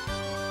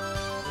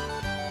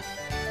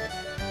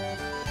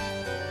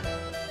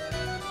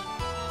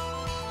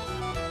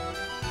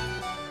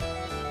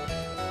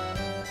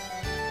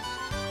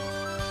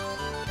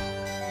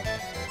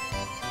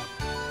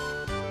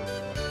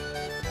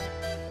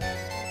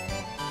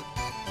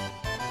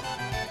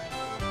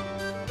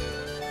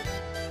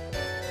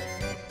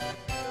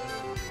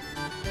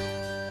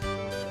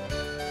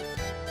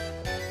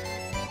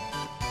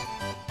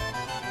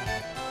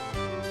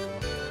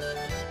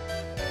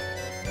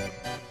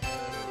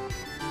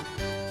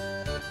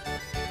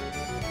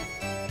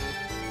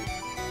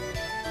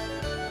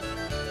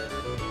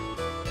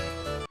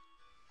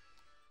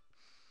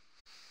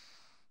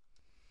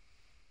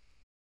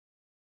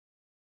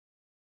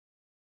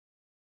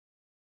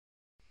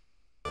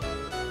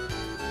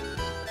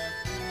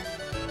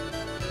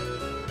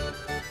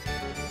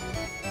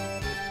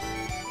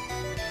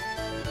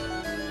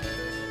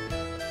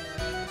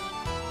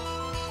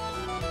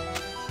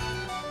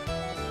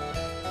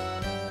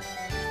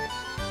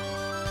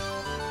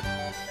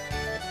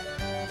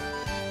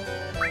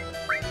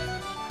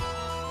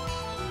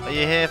 Are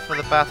you here for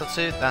the battle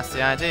too? That's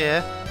the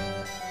idea.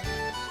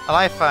 I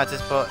like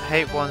fighters, but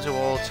hate ones who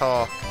all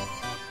talk.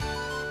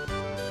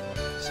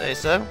 Say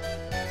so.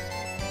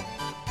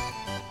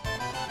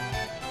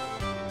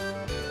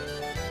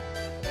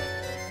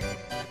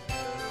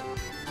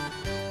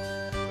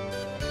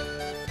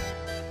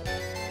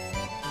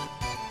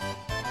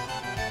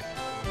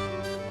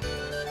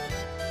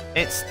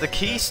 It's the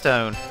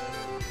keystone.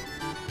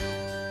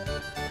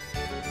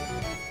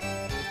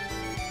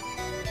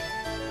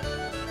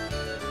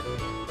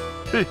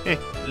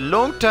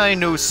 Long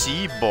time no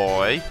see,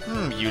 boy.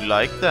 You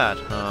like that,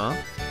 huh?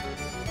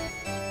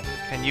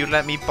 Can you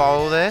let me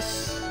borrow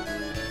this?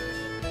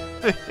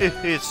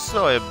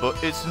 Sorry,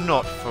 but it's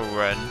not for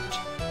rent.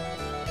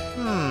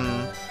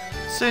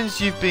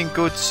 Since you've been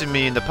good to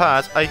me in the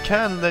past, I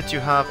can let you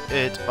have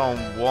it on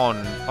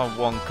one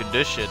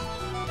condition.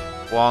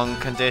 One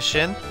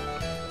condition?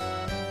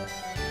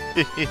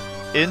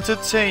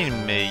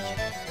 Entertain me.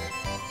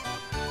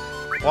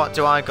 What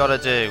do I gotta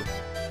do?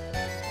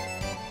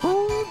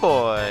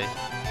 Boy.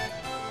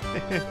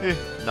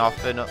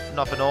 nothing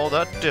all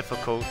that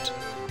difficult.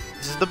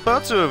 This is the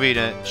battle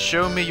arena.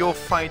 Show me your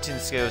fighting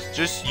skills.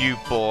 Just you,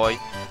 boy.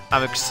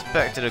 I'm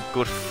expecting a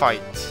good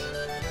fight.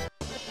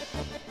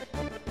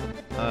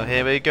 Oh,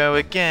 here we go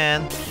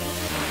again.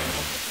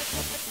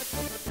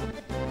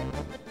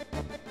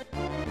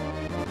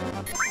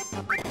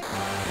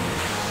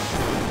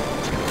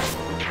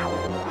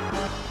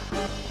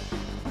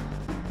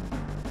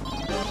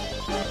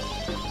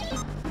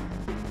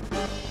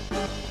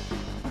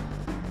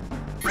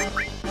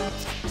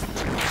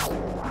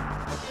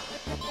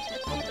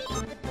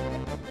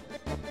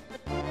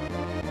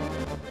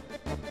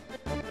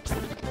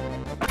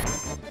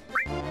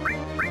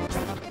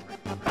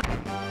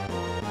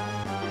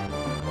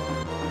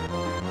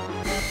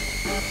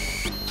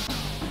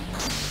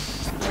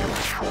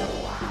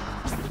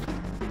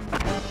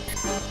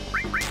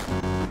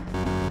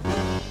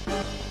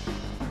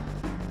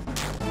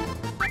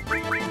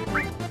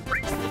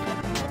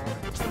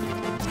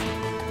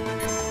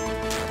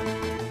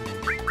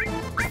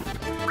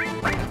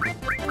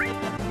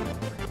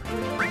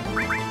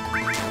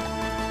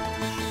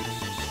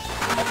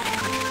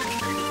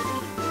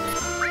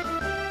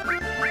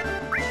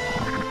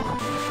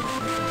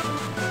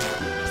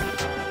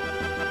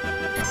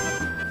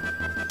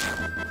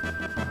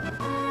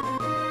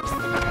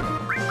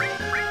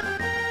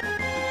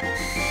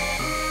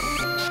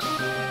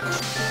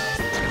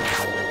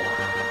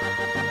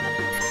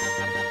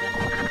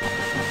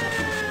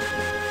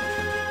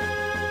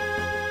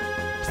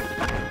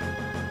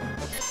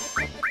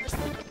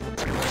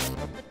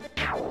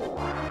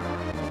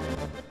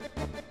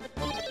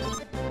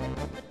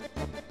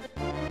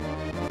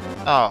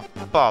 Oh,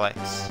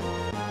 bollocks.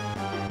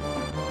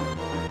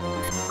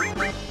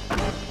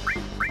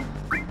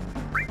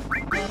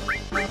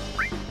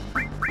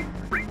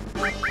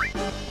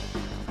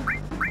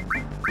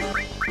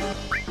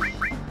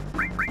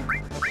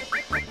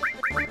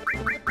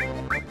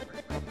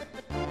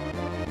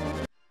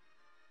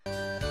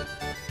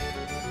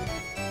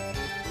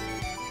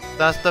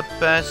 That's the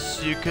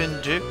best you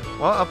can do.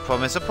 Well, a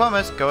promise, a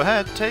promise. Go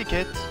ahead, take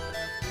it.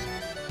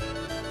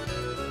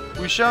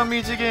 We shall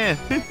meet again.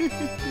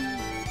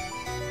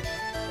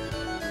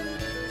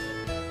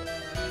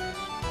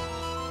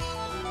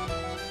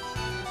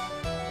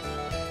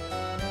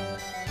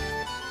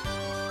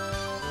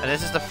 And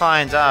this is to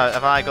find out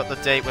if I got the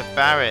date with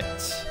Barrett.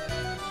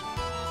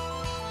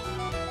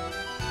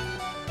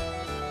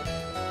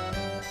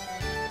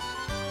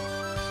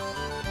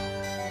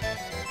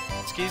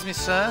 Excuse me,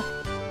 sir?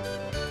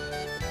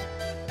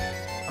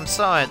 I'm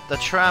sorry, the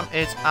tram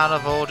is out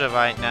of order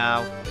right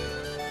now.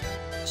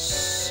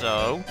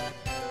 So?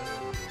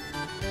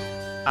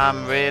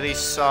 I'm really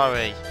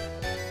sorry.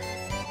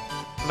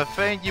 I'm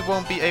afraid you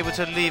won't be able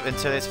to leave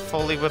until it's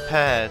fully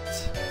repaired.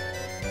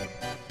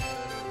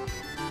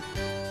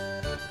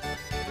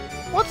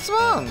 What's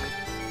wrong?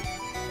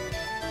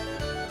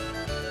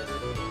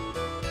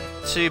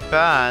 Too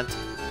bad.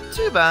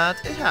 Too bad.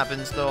 It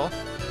happens though.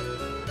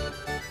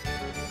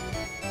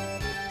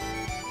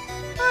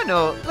 I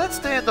know. Let's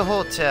stay at the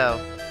hotel.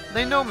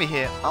 They know me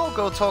here. I'll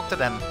go talk to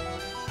them.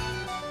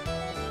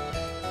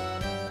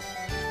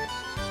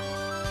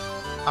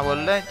 I will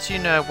let you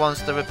know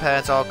once the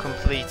repairs are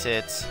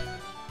completed.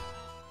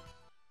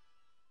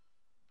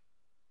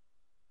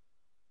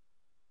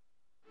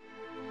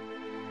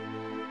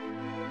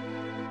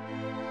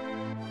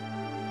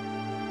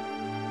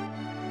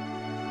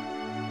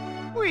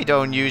 We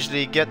don't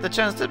usually get the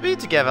chance to be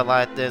together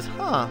like this,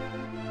 huh?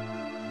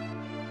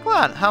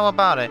 Glad, how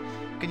about it?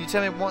 Can you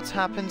tell me what's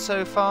happened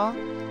so far?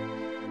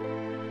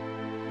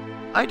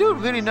 I don't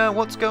really know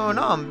what's going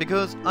on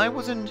because I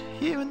wasn't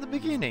here in the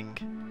beginning.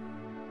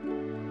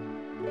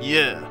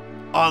 Yeah,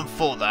 I'm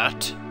for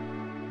that.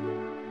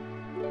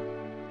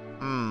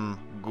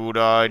 Good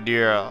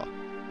idea.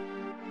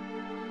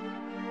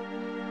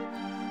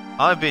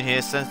 I've been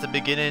here since the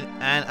beginning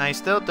and I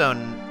still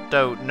don't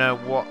know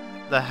what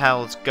the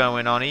hell's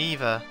going on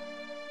either.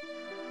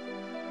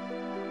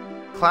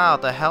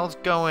 Cloud, the hell's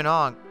going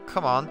on?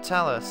 Come on,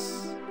 tell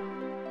us.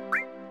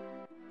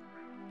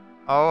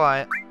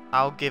 Alright,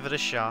 I'll give it a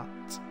shot.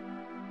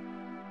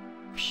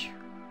 Phew.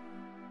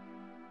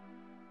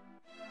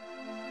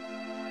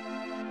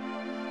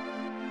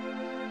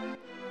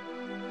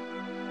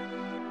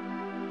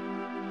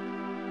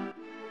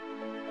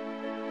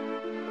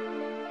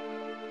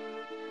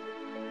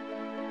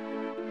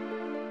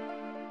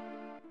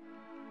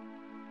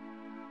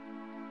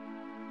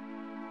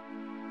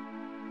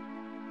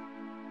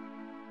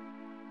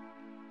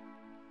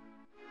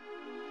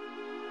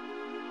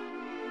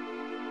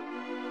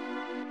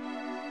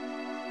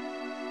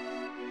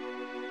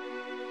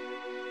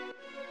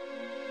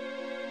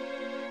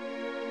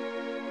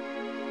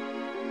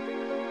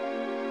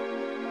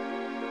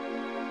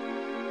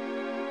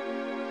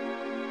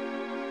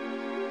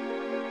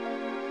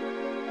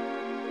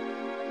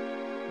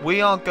 We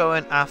are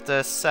going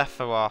after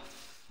Sephiroth.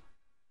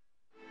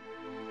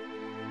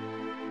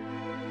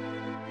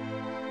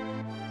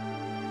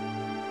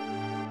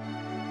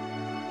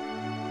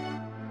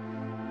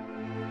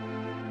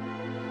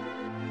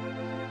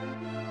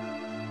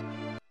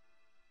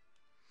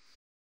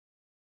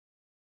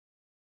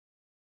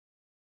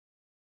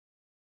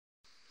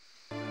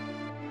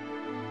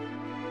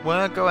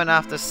 We're going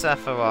after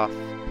Sephiroth.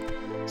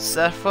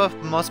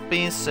 Sephiroth must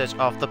be in search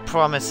of the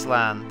Promised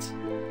Land.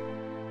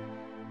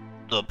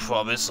 The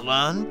Promised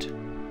Land?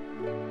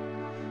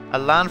 A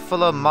land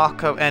full of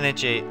Mako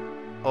energy,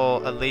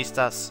 or at least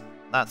that's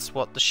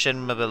what the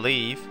Shinra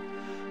believe.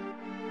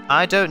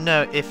 I don't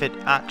know if it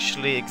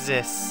actually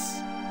exists.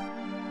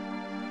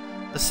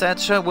 The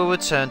Cetra will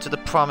return to the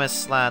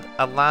Promised Land,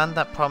 a land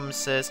that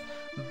promises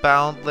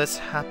boundless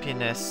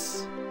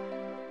happiness.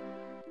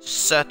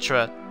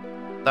 Cetra,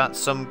 that's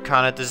some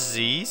kind of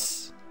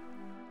disease?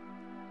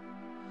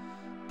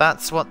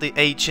 That's what the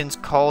ancients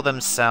call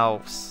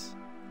themselves.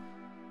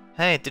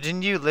 Hey,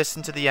 didn't you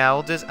listen to the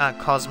elders at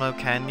Cosmo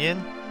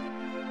Canyon?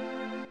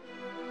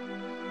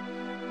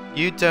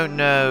 You don't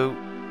know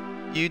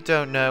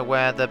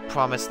where the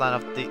Promised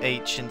Land of the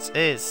ancients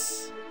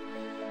is.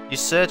 You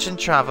search and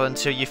travel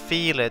until you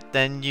feel it,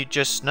 then you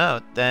just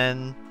know,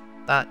 then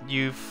that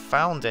you've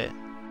found it.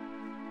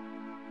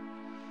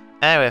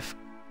 Aerith,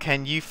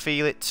 can you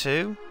feel it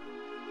too?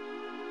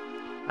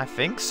 I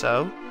think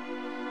so.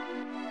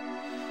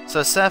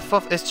 So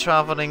Sephiroth is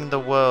traveling the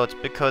world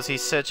because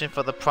he's searching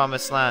for the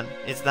Promised Land.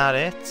 Is that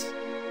it?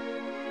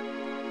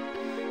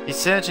 He's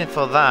searching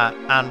for that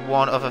and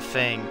one other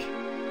thing.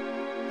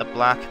 The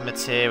black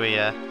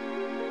materia.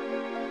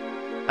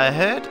 I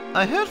heard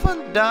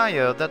from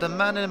Dio that the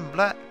man in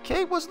black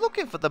cape was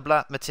looking for the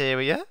black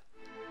materia.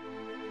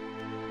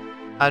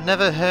 I've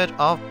never heard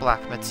of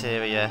black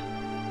materia.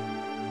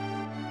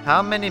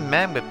 How many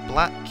men with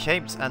black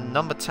capes and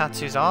number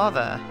tattoos are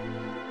there?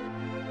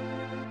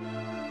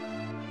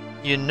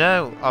 You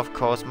know, of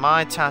course,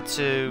 my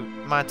tattoo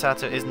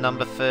is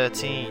number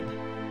 13.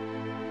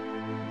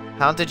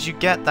 How did you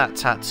get that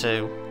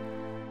tattoo?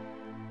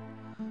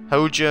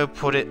 Hojo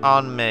put it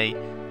on me.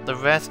 The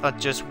rest are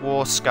just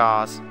war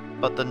scars,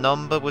 but the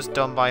number was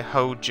done by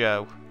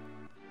Hojo.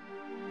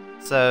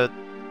 So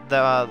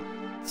there are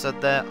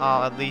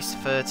at least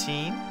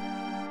 13.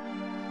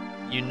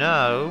 You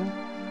know,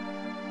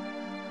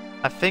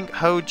 I think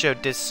Hojo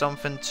did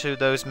something to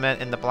those men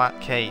in the black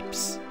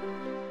capes,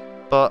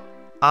 but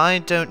I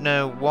don't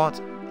know what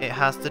it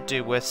has to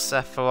do with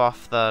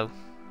Sephiroth though.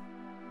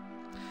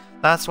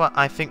 That's why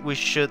I think we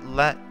should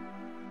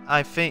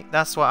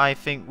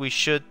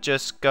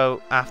just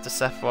go after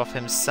Sephiroth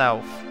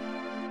himself.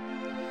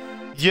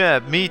 Yeah,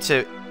 me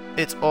too.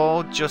 It's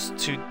all just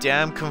too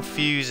damn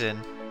confusing.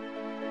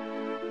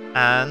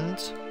 And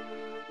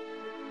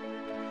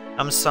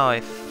I'm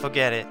sorry,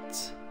 forget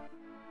it.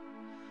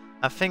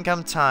 I think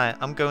I'm tired.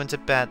 I'm going to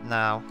bed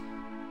now.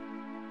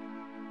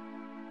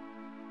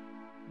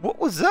 What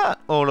was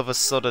that all of a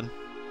sudden?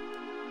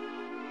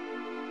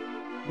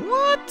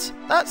 What?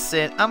 That's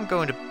it. I'm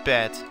going to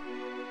bed.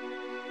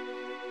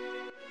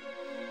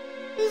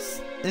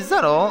 Is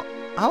that all?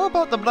 How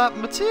about the black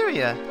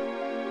materia?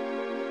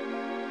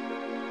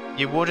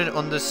 You wouldn't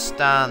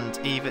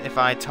understand even if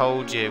I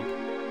told you.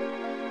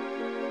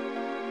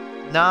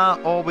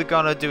 Now all we're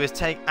gonna do is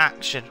take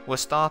action. We're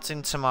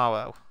starting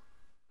tomorrow.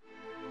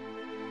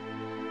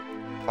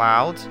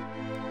 Cloud?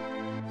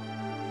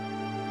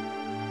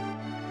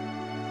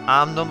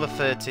 I'm number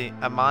 30.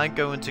 Am I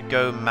going to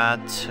go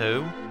mad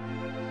too?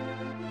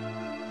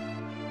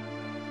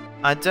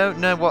 I don't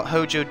know what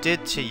Hojo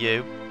did to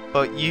you,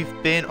 but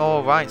you've been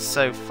alright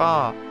so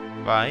far,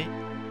 right?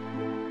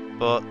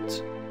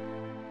 But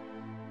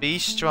be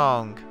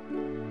strong.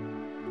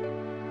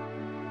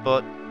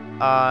 But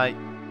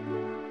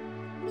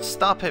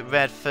stop it,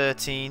 Red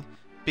 13.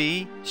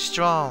 Be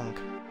strong.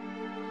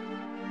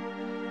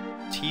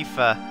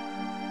 Tifa,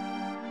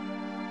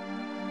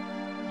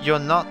 you're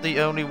not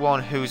the only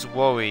one who's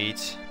worried.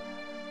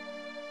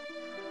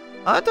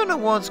 I don't know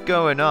what's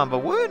going on,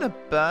 but we're in a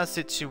bad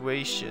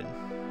situation.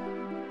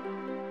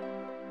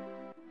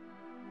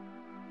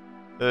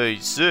 Hey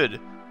Sid,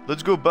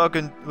 let's go back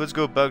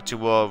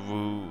to our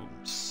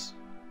rooms.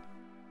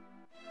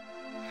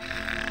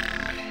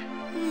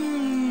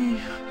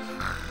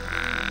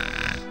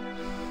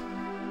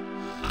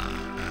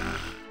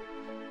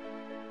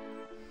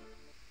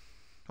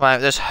 Right,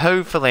 just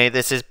hopefully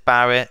this is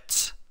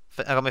Barret.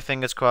 I got my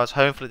fingers crossed.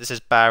 Hopefully this is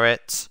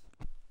Barret.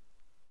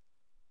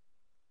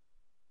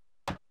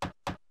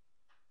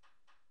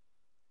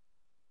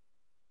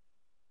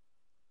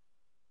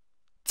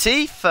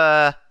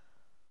 Tifa!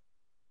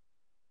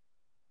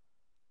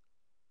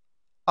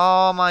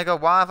 Oh my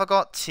god, why have I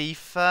got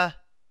Tifa?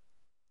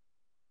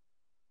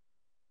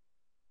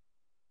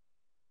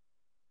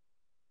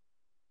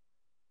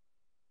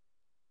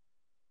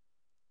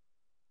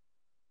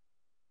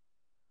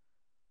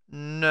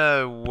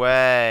 No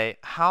way.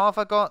 How have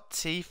I got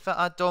Tifa?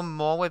 I've done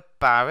more with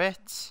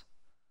Barret.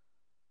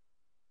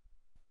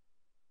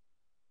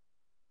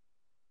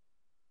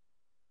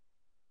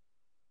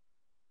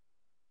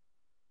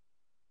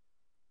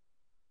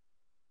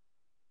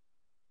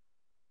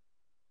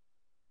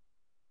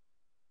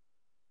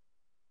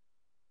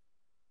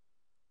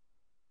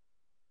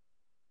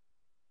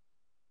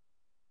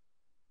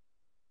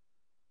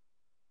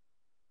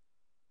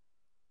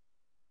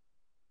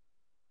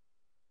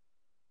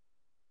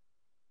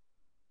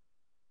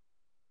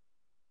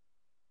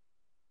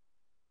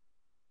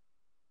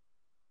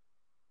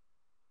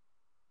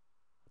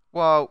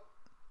 Well,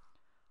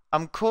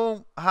 I'm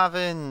cool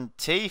having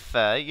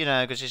Tifa, you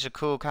know, because she's a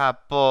cool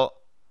cat, but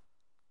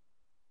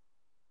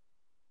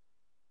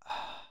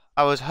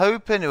I was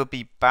hoping it would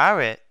be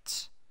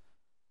Barret.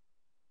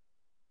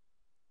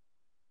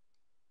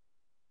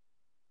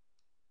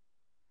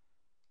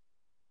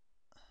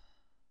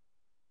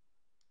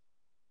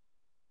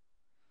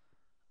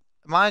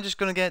 Am I just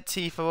gonna get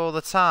Tifa all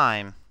the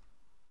time?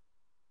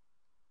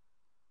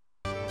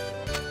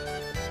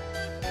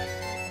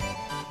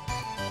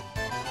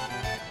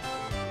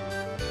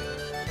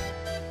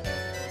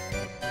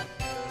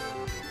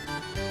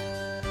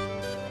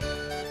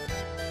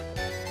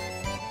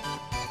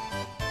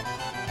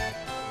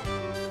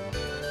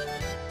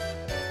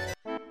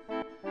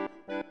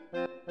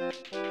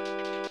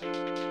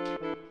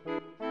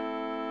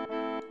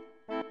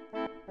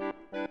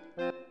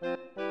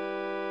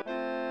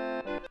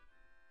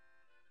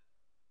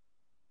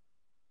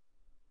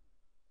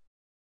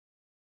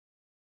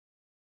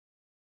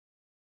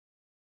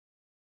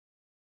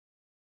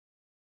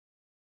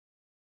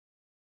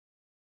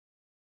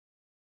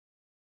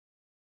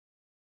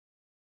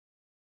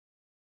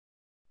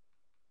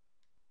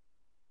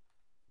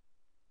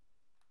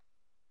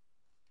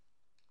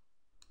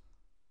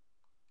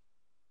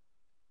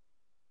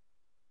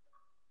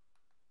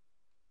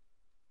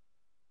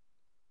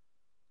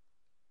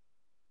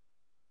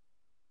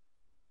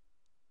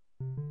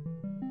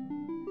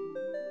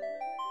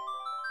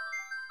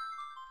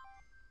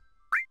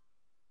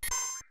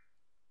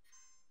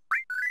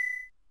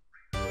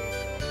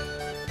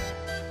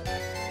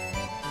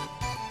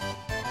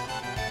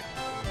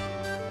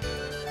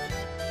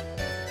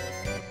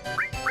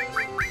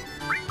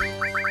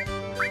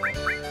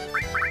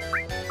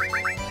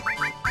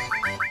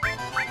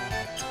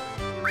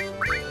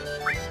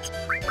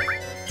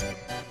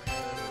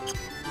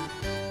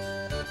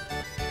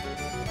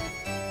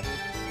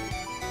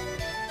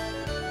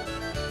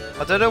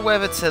 I don't know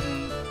whether to...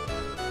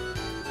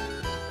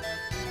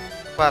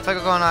 Well, I think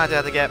I've got an idea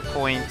how to get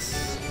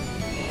points.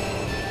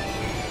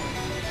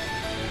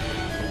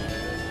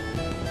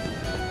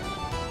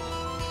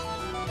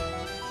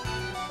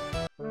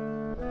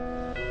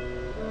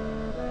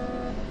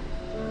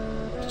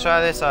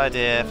 Try this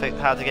idea, I think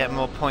how to get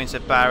more points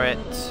at Barrett.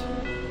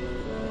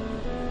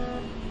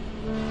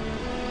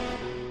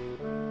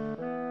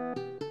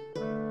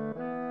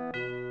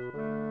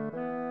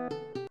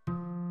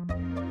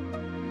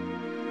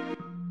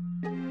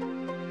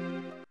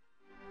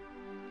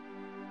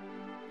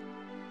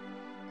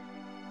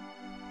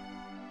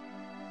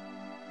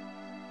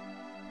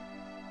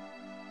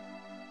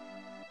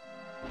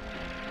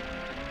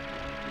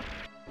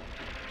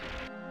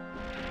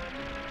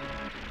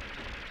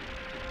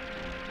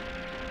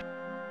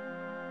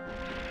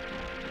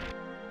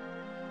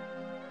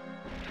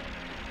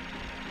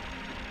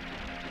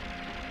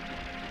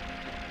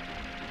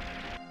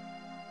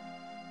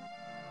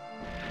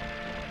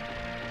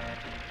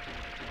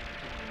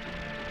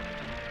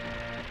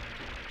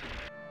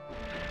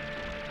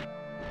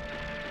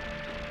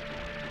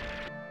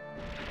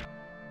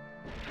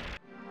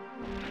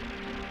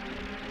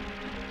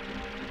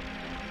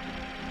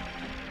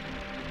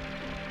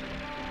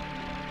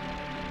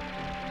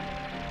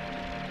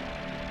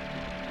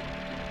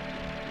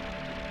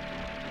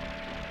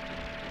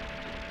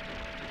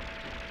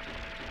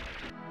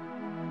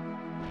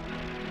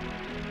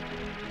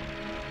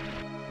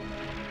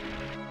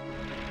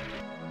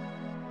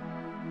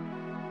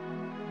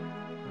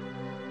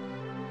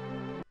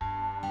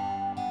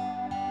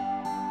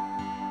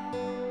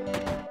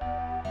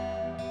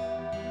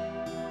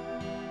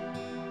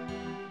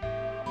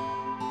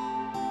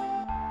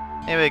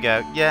 Here we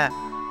go. Yeah,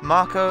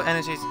 Marco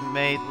Energy's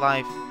made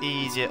life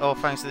easier. Oh,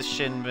 thanks to the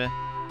Shinra.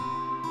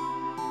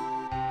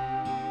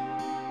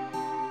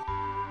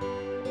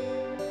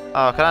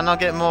 Oh, can I not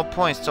get more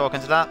points talking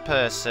to that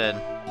person?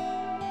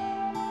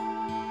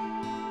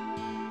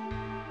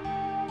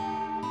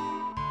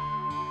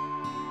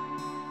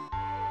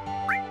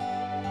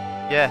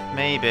 Yeah,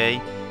 maybe.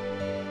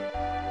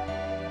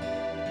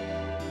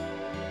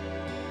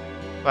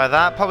 Right,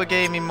 that probably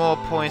gave me more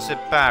points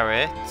at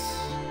Barrett.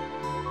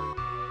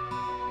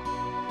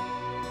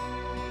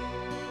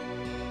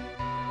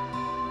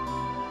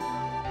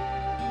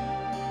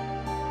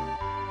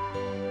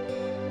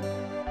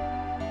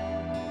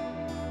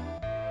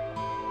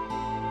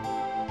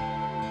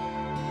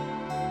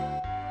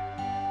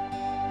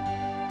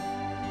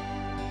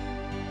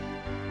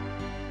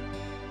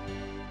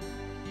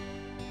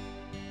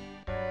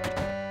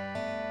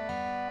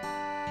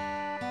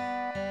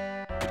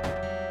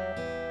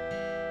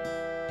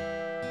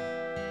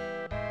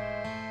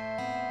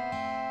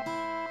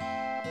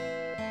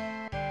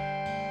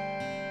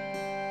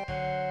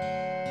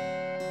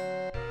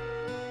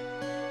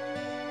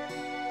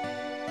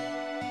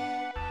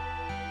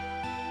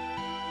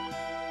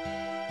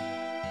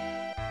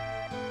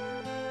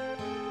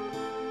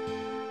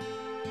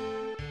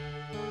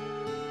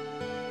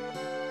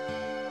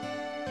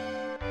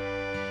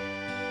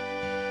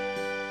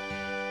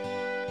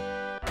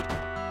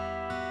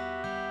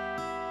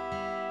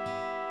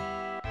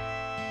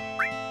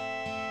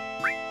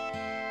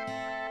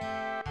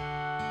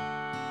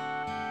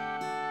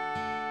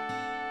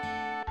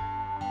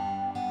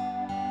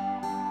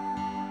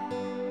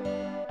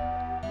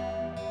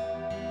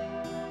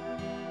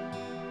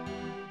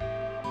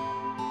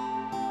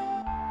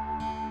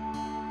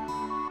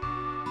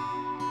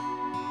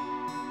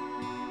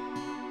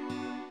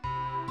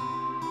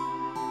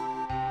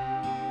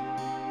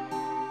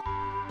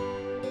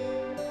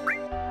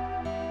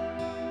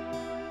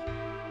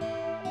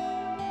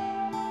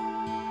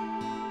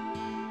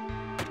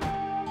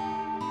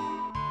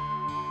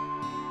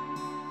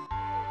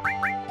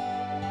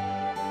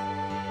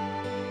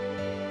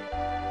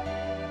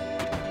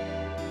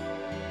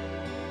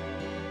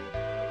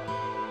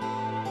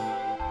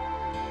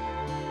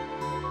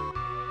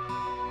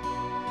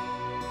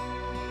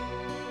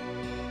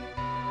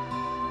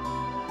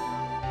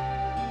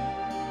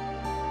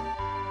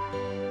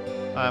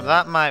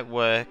 That might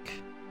work.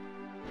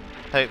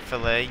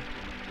 Hopefully.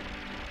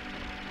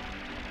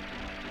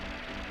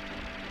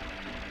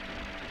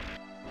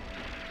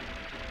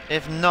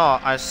 If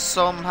not, I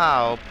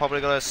somehow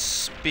probably gotta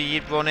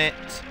speed run it.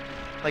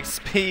 Like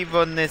speed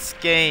run this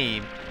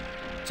game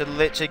to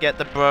literally get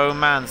the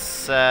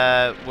bromance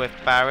with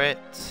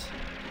Barrett.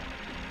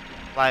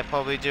 Like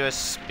probably do a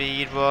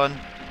speed run.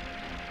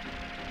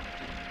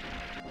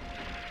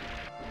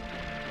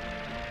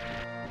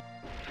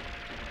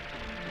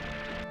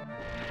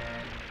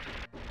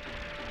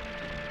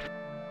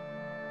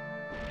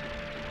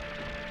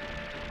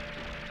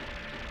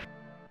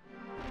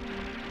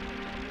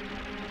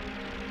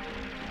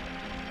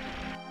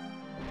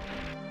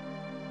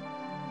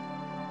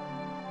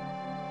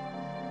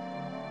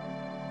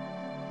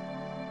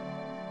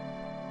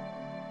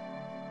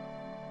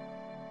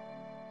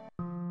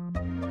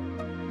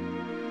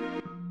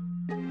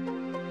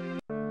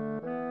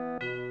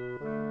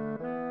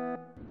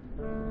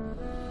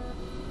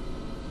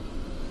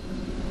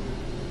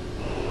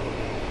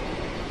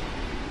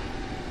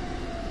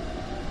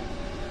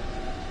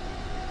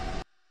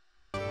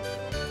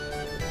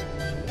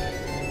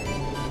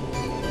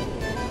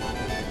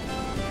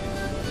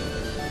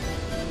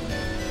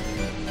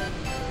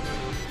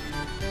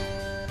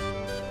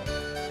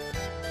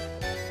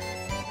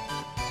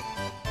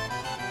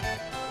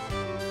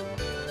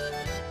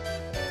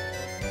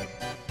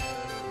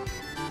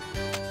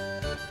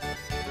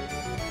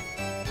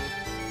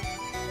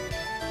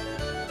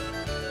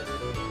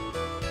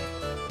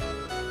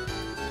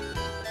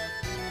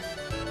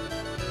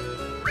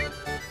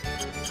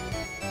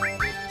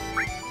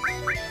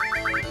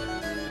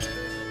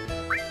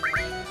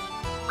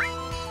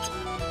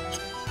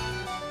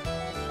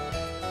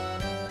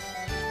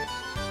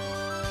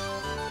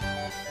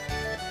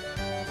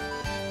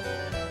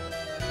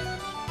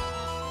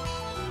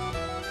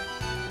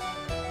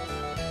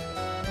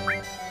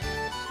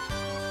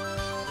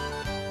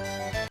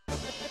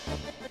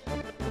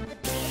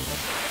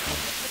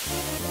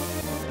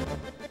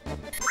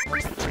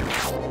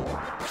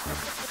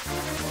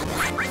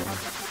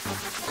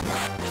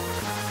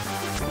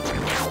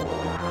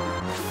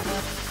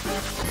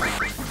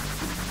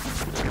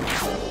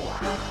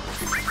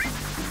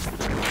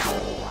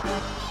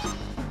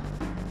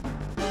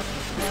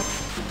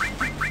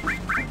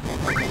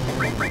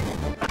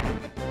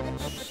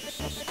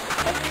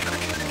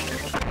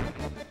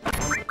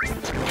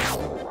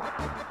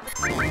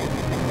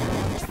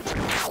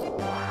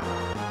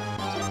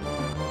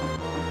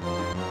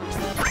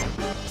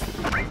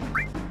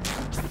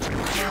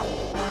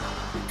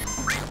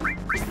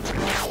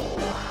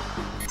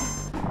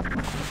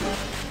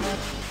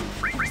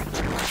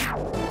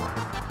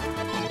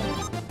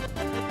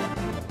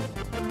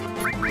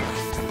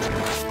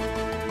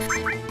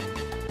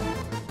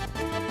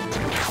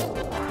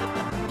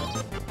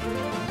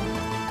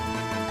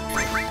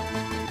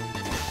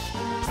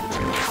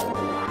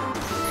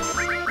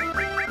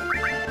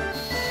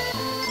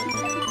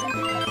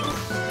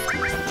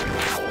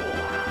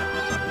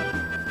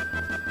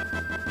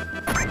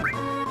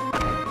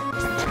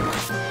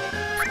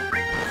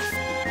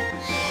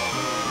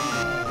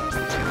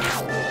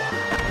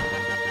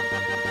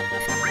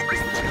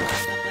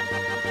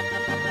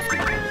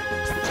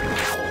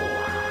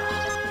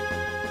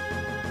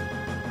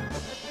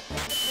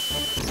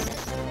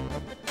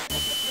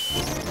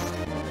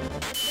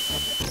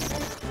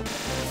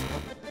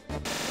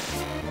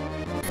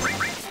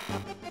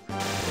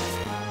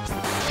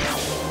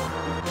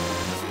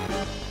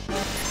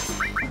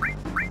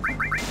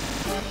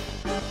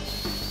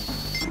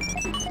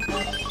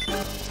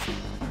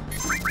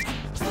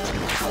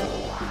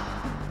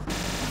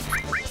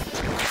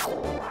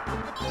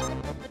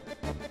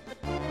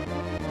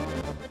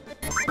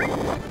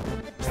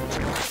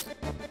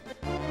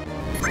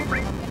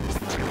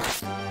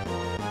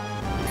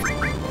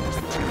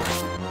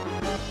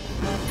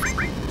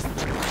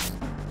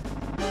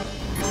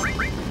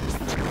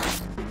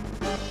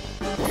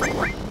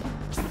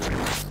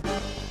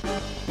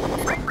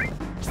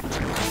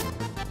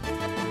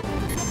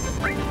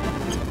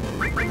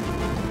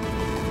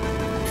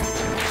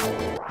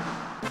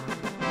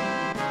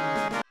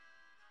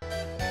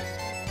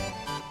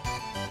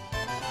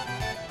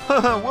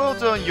 Well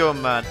done,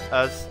 young man.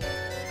 As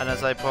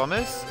I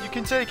promised, you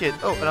can take it.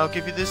 Oh, and I'll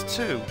give you this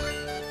too.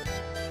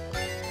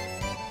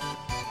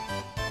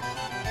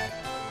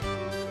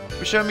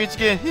 We shall meet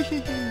again.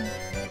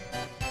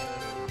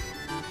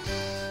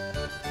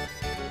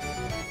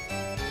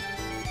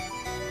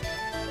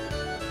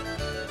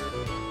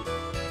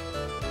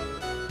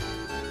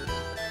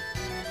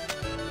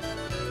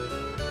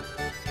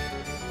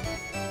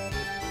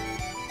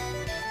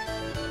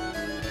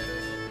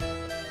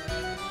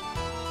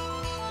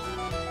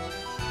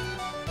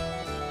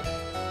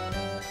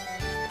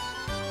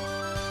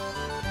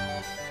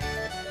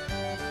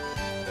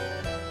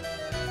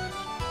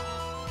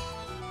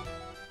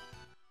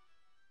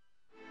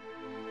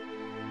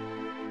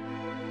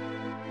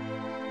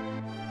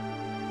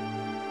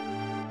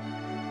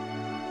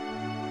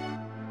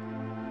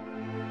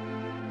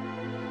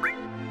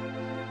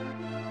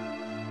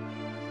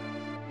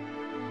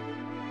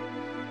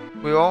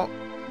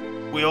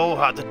 We all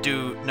had to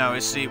do now.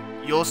 You see,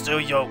 you're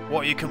still young.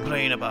 What are you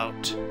complaining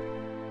about?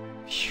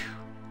 Phew.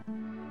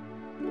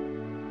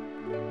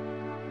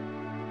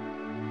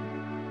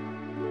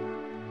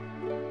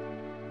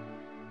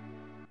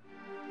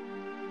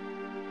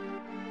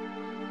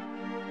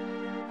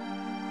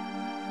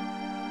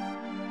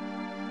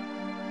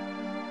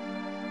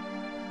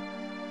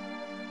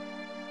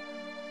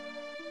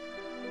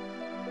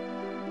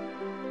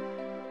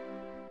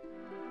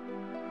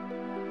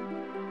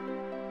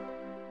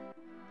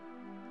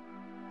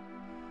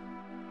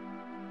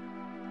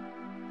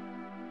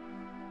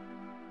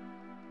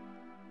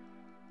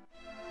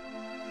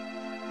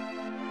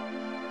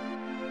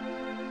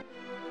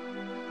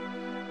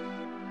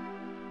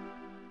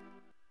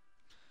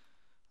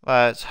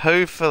 Right,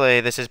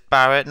 hopefully this is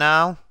Barrett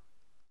now.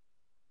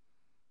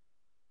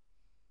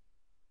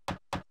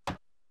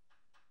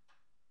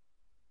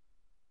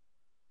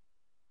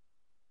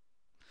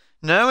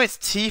 No, it's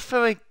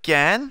Tifa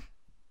again?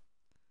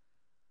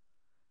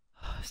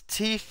 It's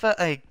Tifa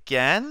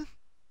again?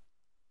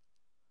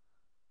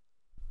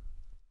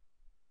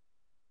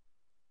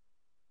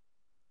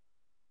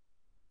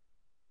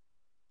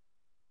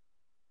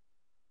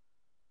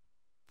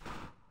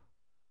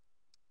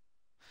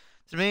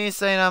 To me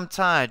saying I'm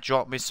tired,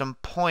 drop me some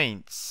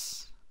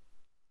points.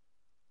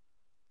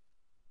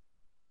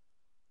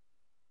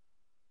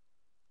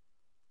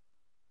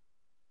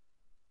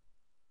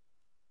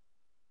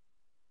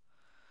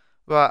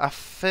 Right, I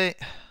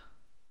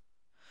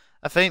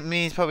think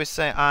me's probably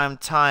saying I'm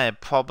tired,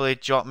 probably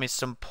drop me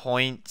some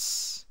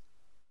points.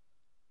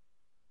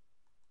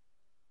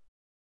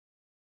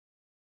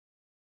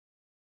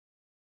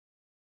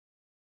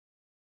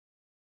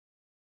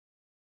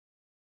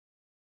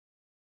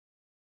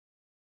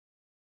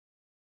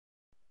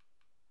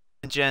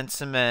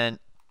 Gentlemen,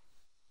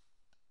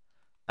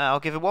 I'll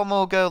give it one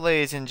more go,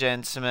 ladies and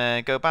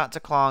gentlemen. Go back to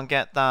Clan,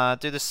 get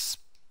that, do this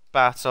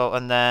battle,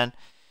 and then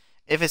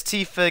if it's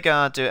Tifa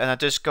gonna do it, and I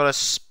just gotta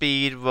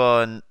speed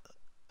run,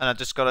 probably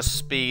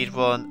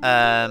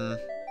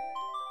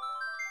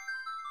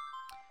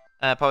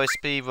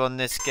speed run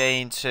this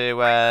game to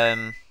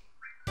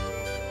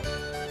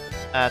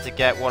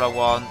get what I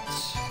want.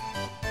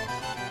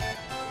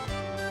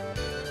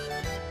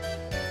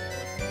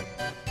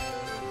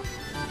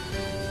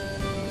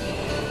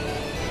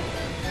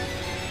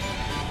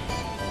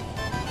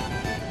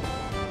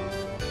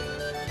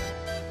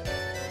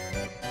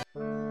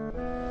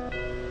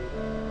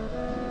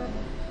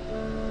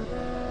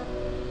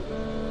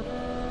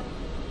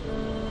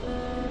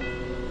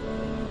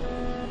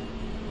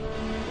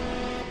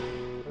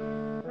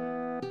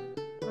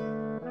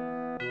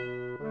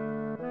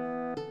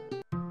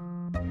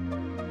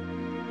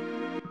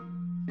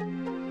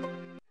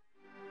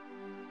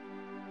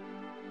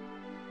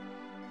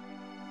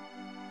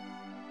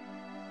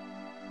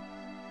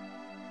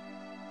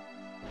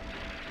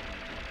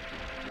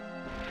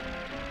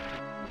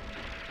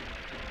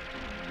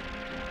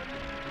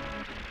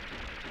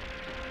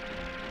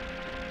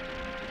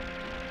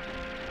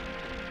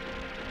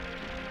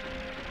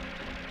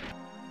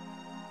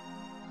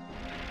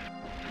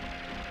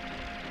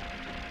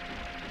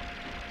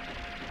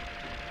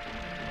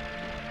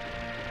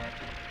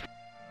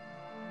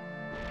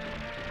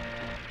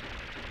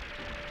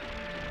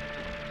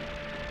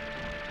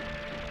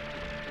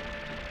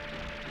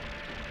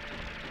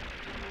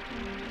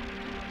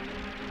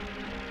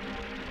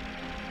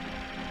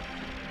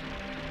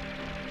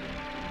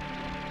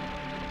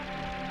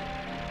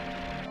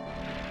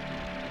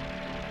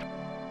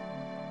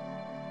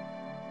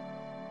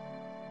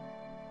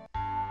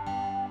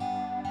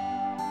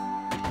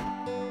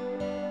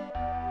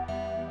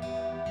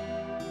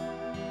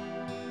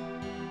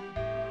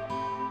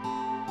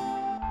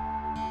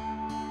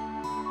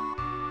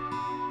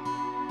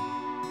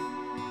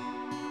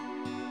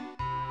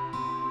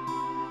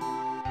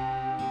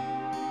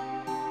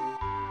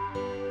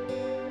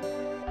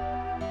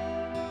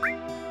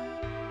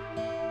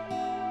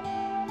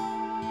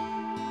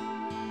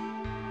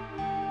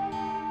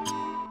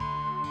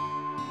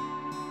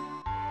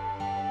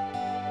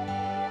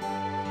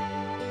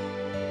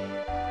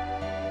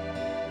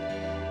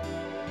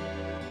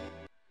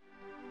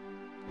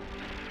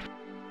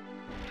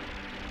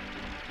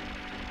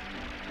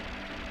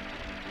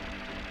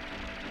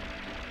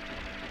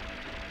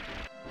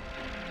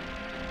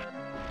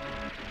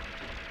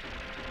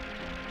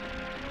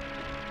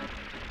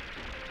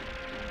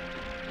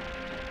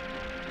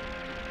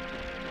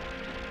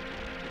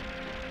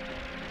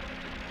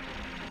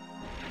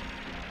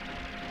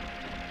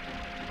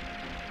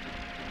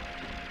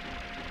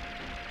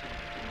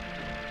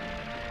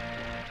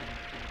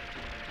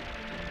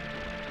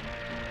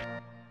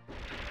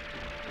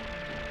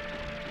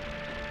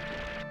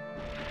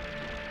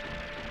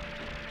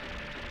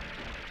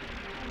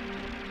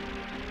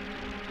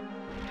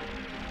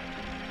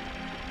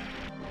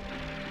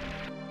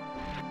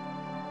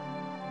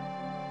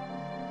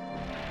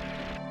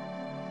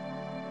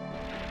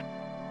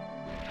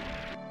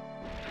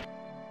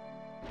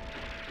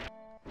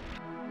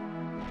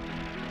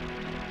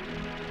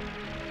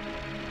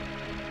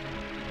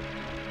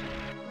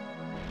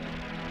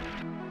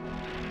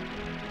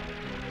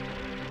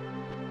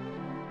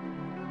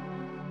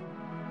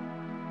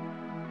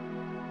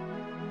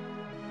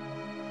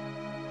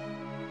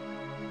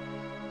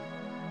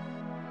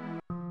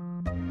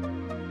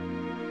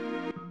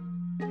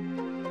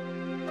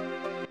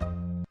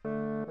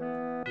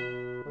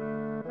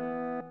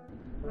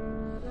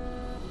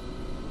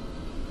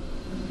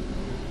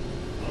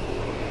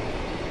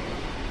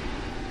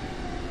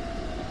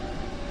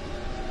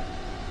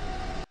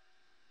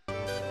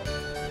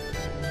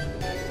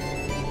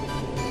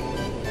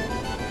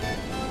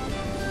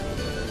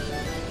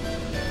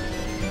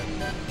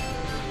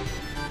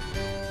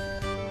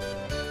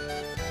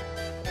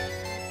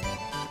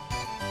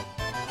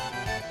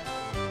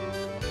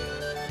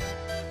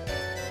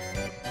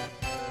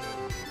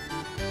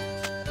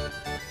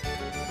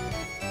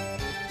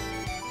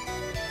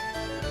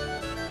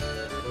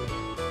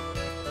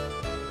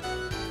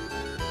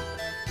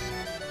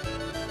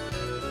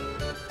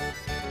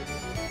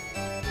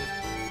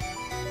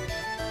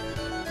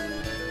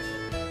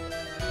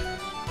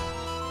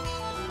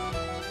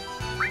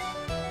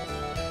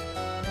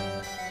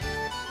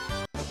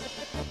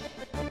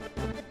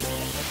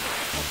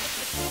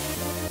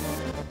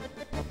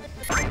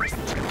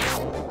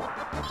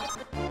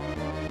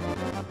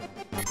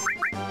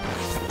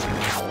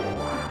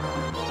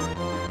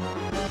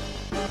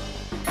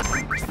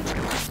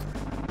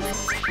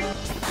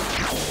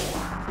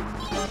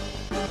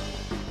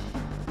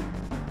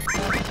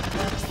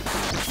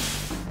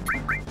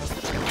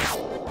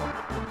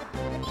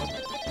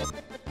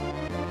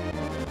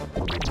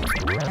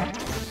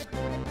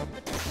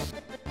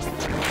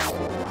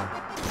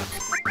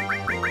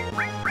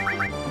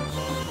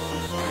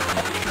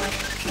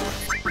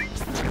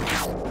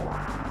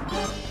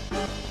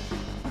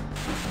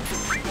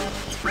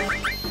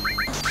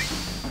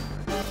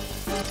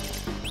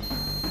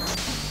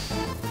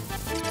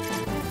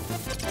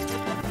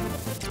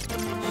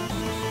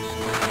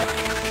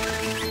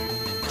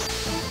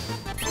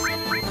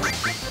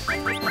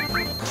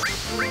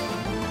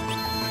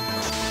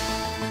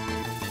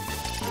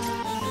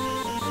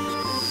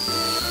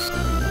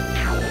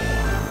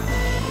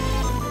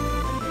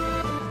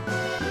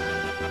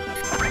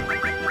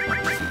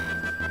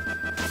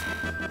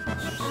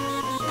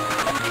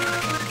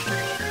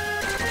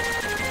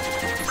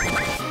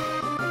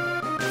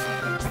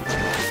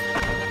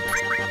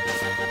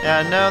 Yeah,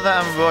 I know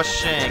that I'm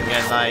rushing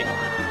and like,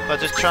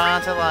 but just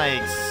trying to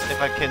like, if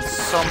I can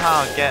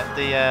somehow get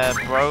the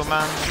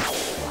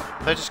bromance.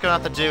 What I'm just gonna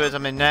have to do is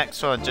on my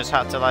next one, just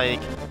have to like,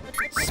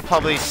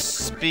 probably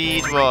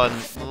speed run,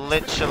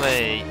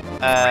 literally,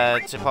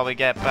 to probably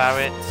get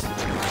Barret.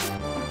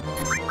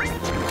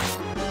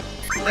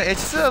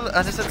 It's still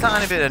just a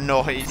tiny bit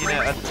annoyed, you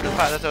know, the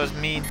fact that I was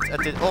mean. I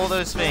did all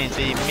those things,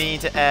 being mean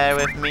to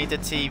Aerith, mean to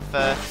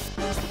Tifa,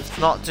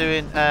 not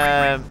doing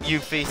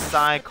Yuffie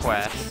side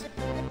quests.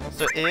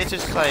 So it's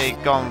just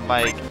like gone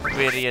like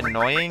really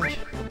annoying.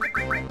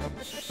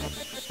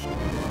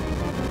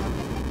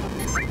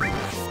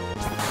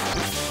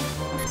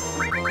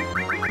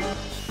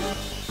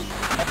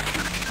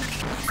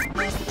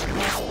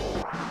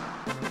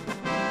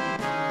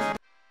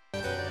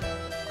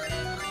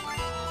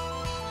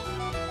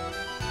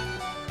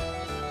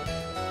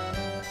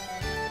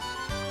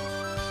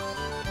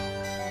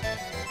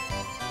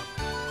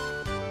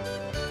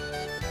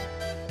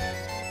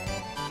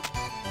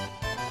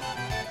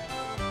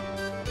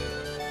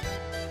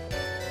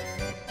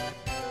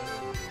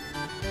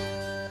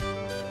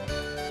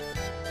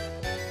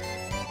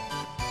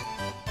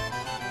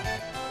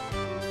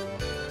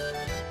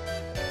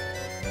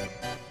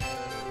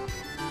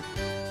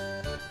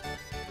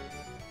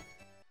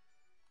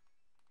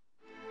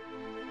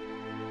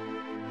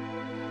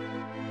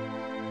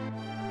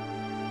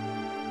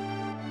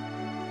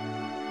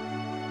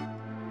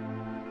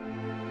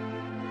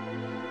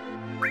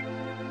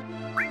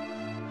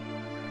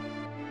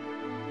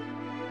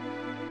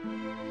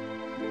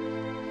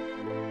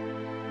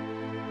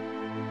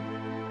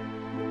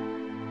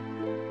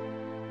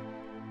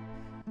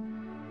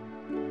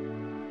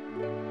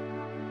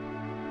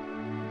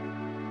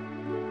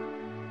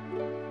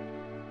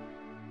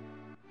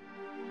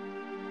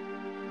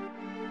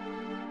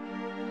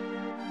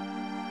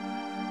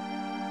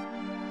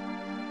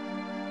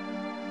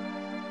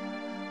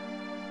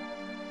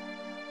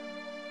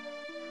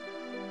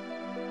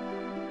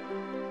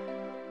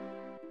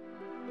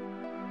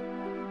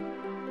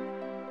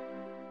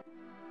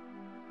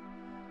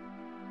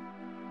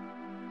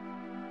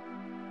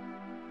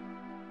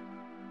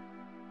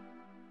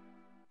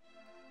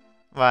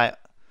 Right.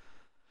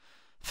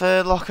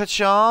 Third locker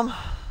charm.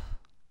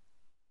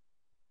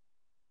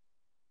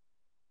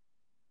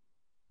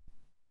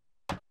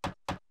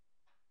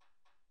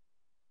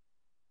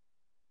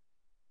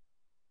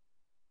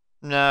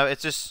 No,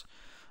 it's just...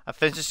 I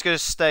think it's just going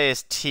to stay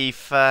as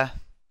Tifa.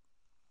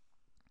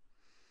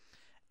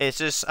 It's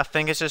just... I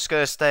think it's just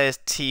going to stay as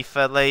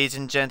Tifa, ladies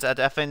and gents. I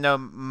definitely no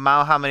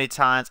matter how many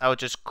times I would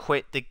just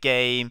quit the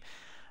game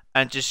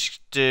and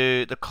just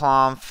do the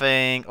clown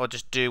thing, or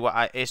just do what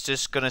I... It's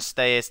just going to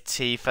stay as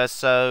Tifa,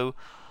 so...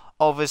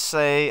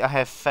 Obviously, I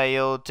have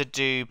failed to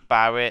do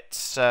Barret,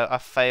 so I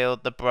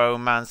failed the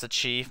bromance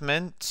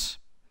achievement.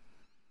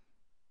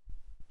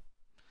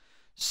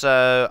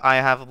 So, I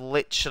have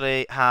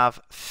literally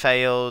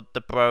failed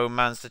the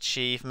bromance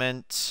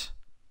achievement.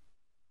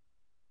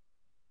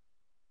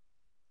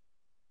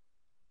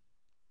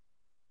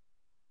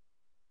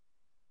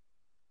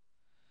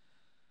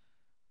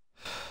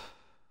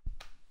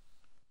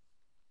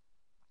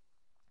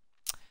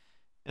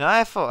 You know,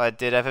 I thought I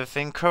did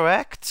everything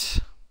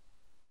correct.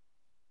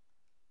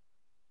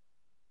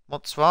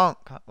 What's wrong?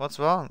 What's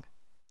wrong?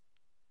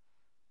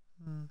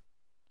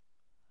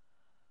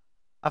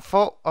 I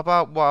thought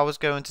about what I was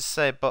going to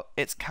say, but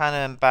it's kind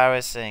of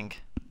embarrassing.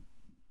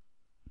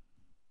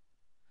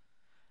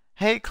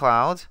 Hey,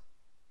 Cloud.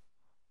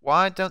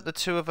 Why don't the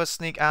two of us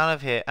sneak out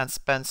of here and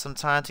spend some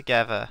time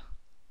together?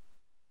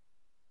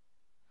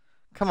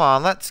 Come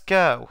on, let's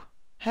go.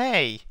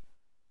 Hey!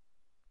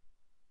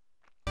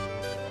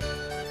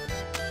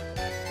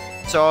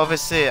 So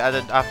obviously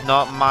I've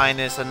not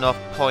minus enough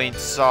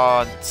points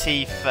on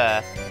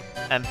Tifa,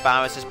 and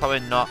Barret is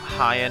probably not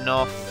high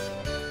enough.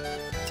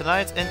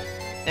 Tonight's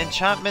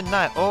Enchantment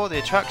Night. All the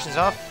attractions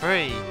are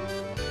free.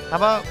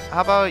 How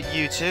about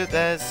you two?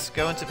 There's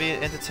going to be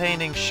an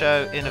entertaining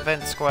show in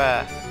Event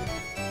Square.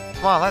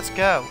 Come on, let's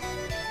go.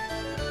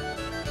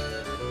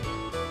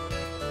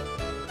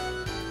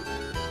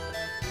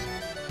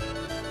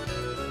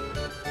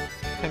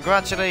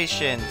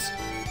 Congratulations.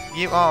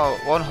 You are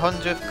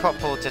 100th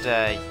couple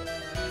today.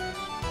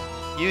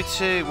 You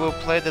two will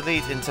play the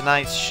lead in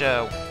tonight's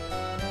show.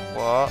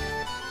 What?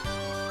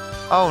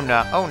 Oh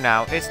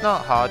no, it's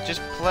not hard. Just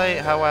play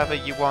it however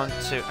you want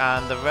to,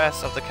 and the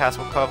rest of the cast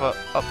will cover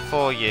up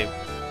for you.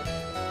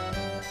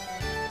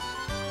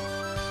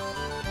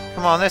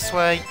 Come on, this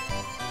way.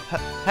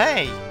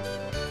 Hey!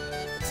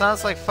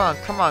 Sounds like fun.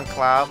 Come on,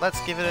 Cloud,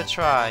 let's give it a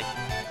try.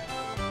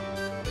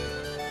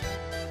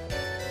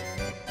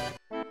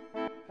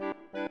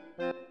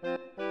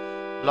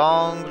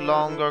 Long,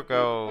 long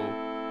ago,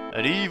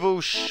 an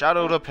evil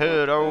shadow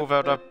appeared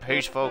over the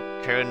peaceful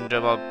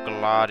kingdom of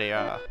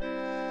Gladia.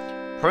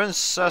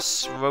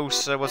 Princess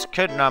Rosa was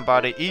kidnapped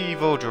by the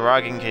evil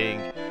Dragon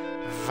King,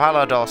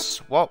 Valados.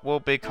 What will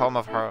become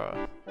of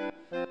her?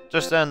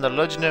 Just then, the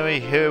legendary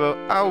hero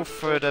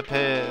Alfred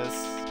appears.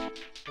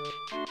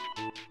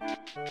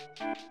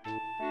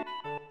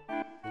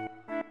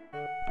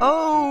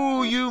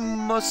 Oh, you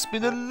must be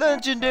the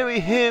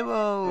legendary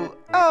hero,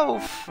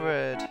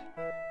 Alfred.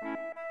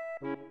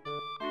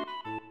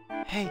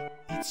 Hey,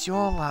 it's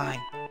your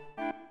line.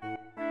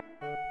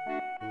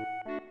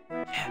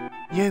 Yeah,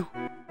 you.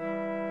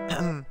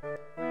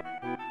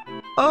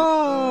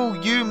 Oh,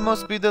 you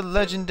must be the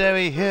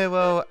legendary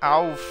hero,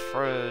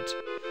 Alfred.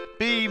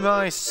 Be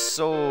my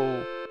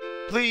soul.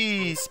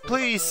 Please,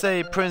 please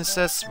say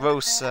Princess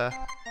Rosa.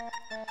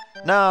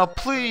 Now,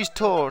 please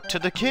talk to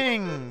the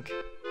king.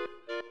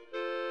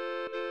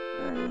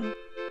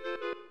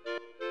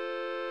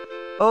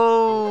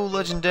 Oh,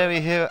 legendary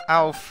hero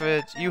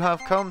Alfred, you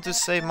have come to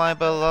save my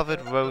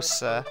beloved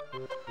Rosa.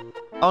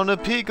 On a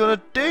peak on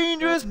a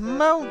dangerous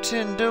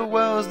mountain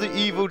dwells the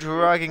evil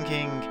Dragon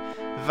King,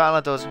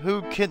 Valados,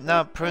 who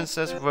kidnapped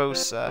Princess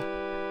Rosa.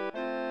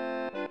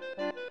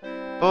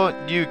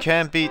 But you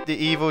can't beat the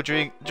evil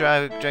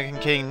Dragon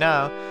King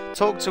now.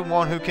 Talk to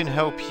one who can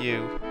help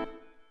you.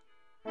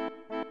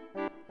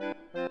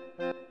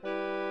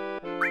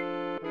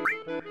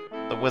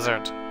 The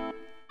wizard.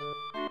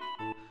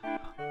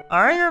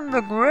 I am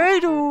the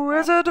great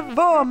wizard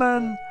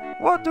Varman.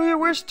 What do you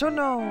wish to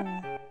know?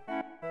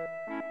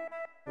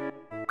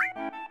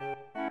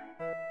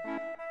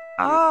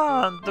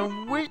 Ah, the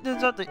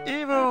weakness of the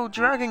evil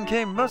Dragon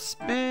King must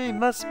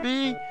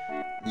be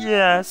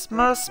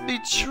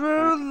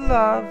true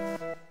love.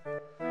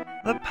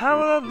 The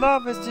power of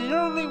love is the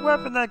only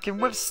weapon that can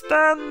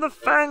withstand the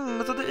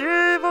fangs of the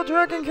evil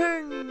Dragon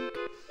King.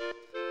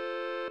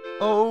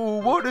 Oh,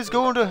 what is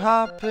going to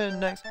happen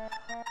next?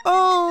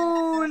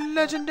 Oh,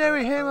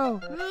 legendary hero,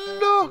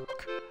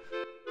 look!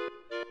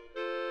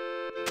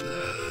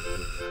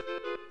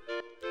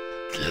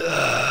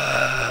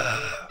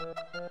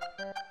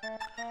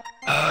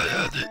 I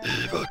am the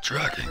evil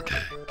Dragon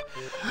King,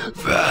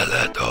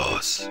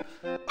 Valados.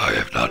 I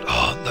have not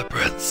harmed the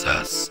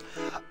princess.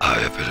 I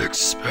have been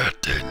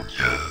expecting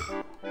you.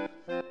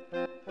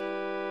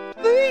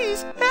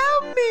 Please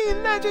help me,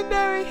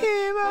 legendary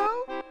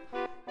hero!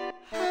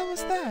 How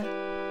was that?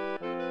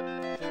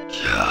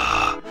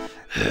 Yeah,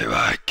 here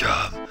I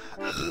come,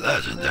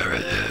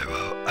 legendary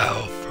hero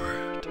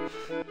Alfred.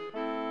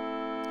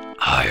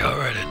 I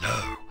already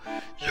know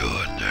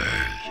your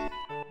name.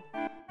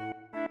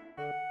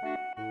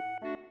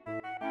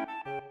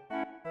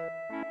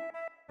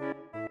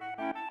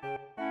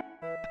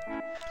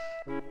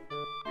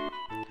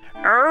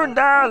 Oh,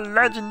 now,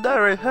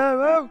 legendary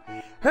hero,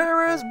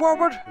 here is what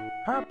would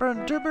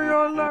happen to be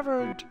your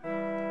beloved.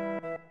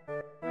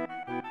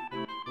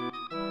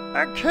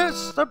 And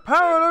kiss the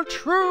power of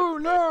true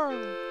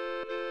love.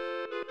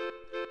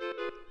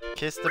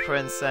 Kiss the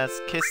princess,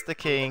 kiss the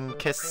king,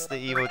 kiss the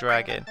evil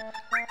dragon.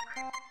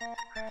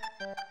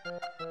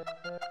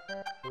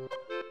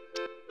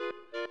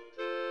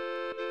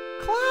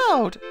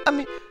 Cloud! I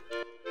mean,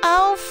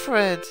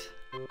 Alfred!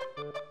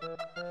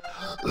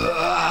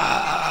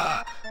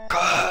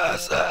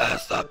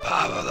 Curses the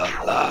power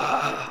of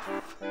love.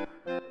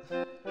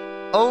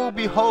 Oh,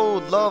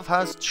 behold, love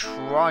has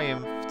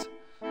triumphed.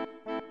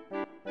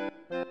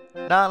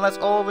 Now let's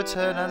all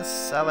return and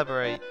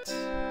celebrate.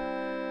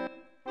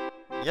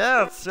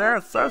 Yes,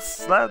 let's.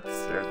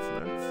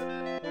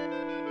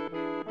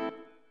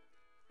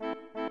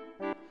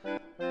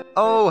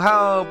 Oh,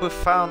 how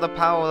profound the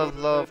power of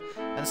love.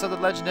 And so the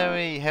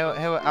legendary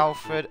hero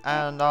Alfred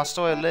and our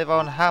story live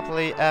on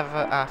happily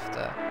ever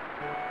after.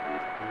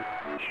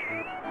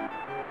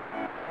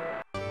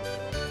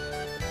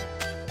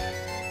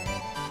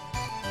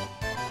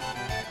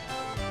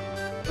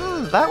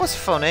 That was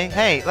funny.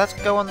 Hey, let's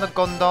go on the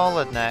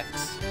gondola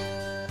next.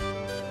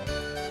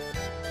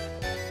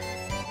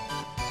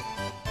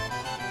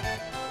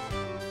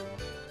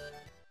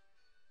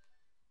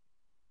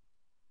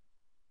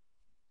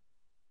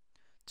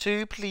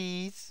 Two,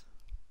 please.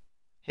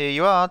 Here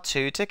you are,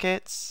 2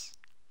 tickets.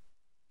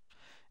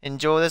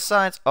 Enjoy the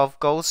sights of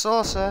Gold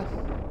Saucer.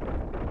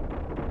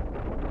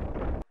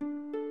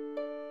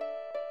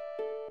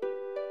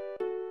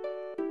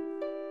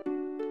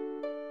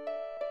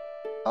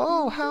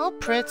 Oh, how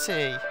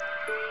pretty.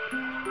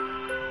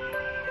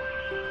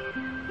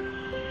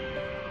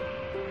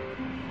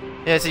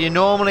 Yeah, so you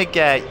normally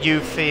get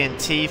Yuffie and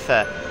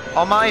Tifa.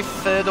 On my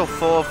 3rd or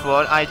 4th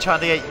run, I tried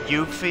to get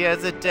Yuffie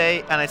as a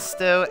day, and I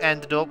still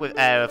ended up with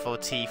Aerith or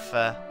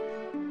Tifa.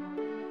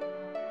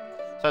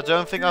 So I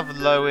don't think I've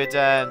lowered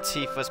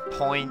Tifa's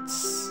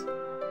points.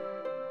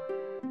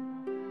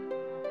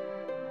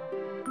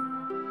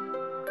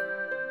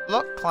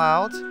 Look,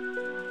 Cloud.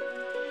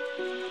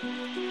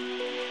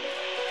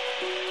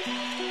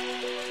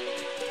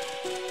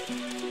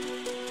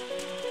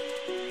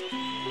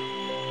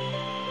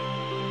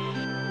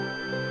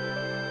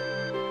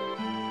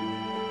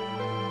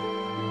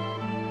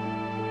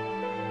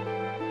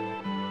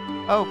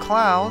 Oh,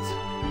 Cloud.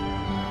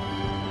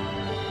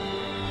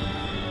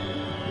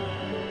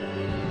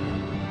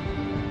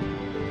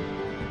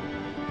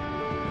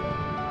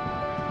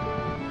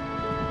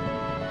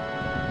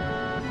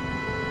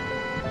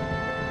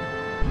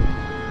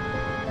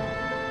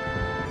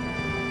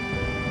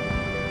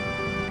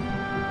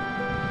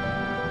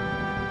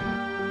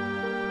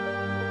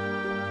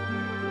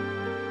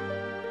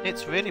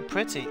 It's really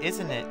pretty,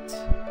 isn't it?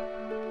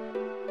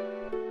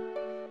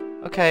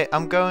 Okay,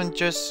 I'm going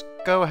just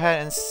go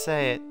ahead and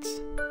say it.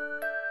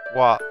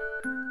 What?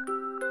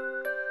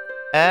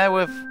 Air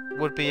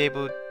would be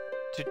able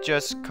to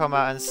just come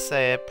out and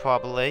say it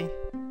probably.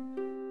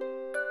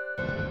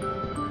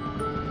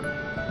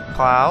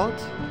 Cloud?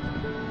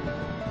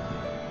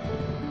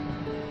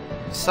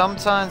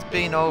 Sometimes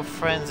being old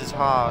friends is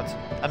hard.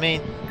 I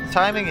mean,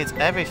 timing is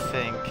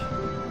everything.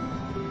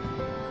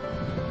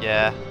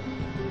 Yeah.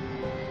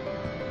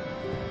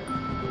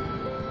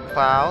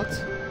 Cloud?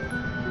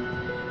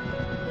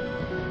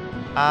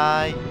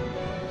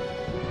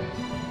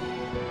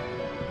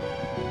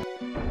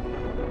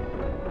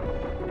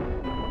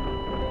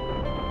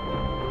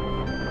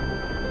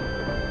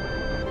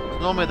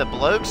 Normally the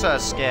blokes are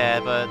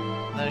scared, but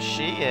no,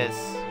 she is.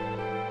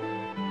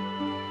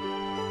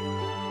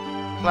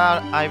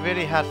 Cloud, I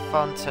really had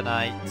fun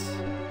tonight.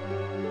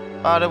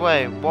 By the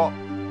way,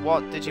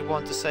 what did you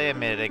want to say a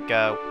minute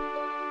ago?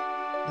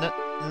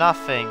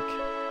 Nothing.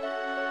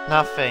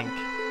 Nothing.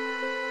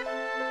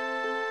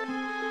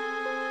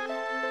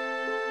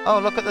 Oh,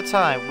 look at the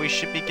time. We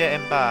should be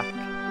getting back.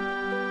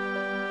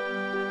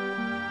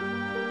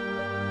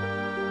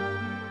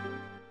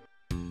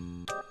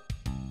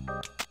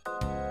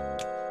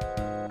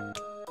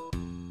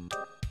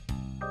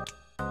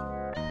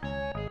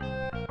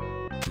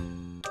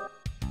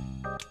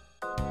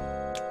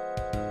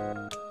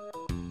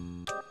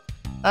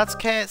 That's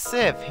Kate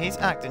Sif. He's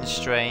acting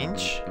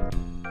strange.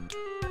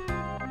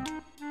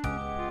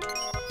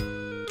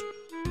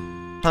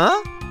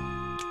 Huh?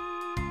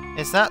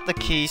 Is that the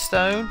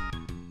keystone?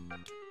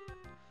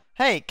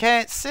 Hey,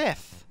 Kate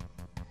Sif.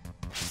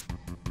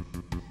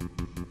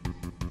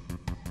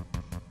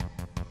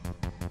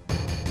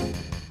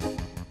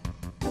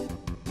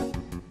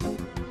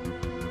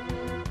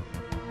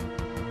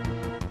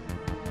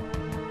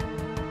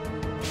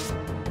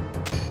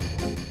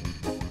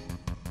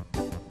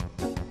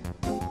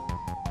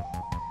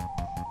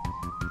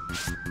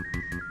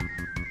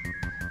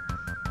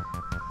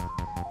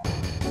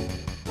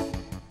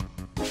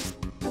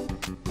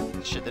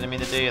 Shit, didn't mean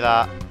to do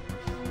that.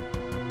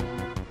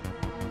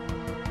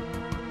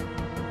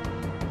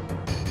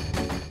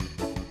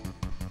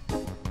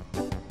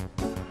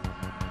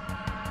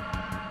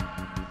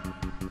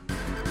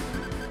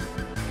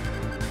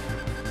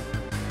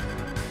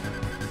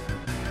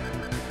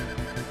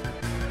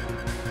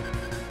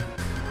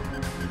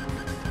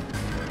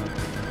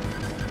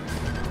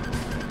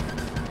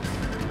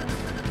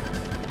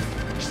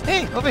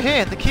 Hey, over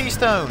here, the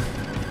keystone.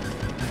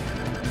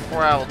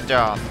 Well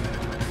done.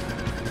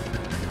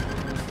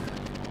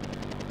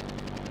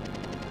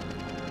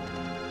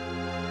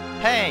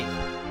 Hey!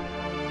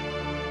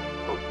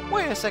 Oh,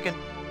 wait a second.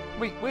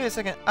 Wait a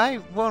second. I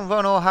won't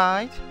run or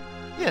hide.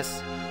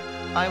 Yes,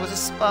 I was a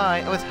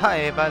spy. I was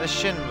hired by the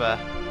Shinra.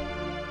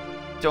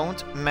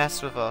 Don't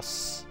mess with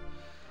us.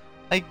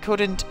 I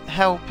couldn't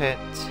help it.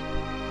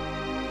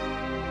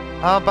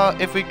 How about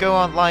if we go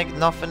on like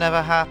nothing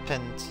ever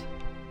happened?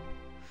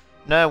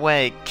 No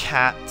way,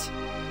 cat.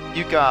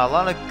 You got a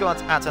lot of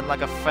guts acting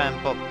like a friend,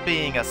 but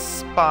being a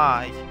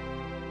spy.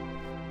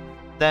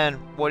 Then,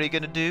 what are you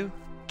gonna do?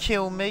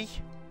 Kill me?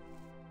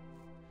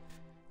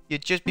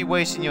 You'd just be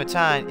wasting your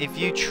time. If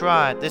you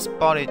tried, this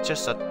body's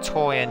just a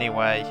toy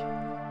anyway.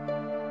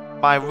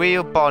 My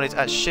real body's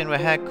at Shinra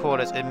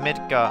headquarters in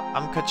Midgar.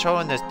 I'm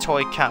controlling this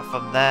toy cat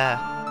from there.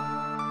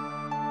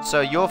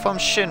 So you're from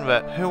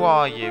Shinra, who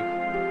are you?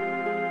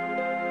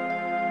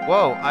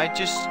 Whoa, I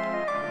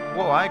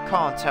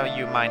can't tell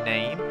you my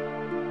name.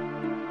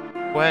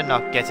 We're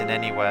not getting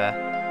anywhere.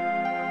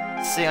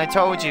 See, I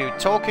told you,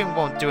 talking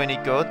won't do any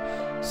good,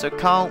 so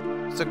can't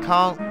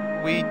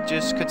we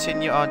just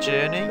continue our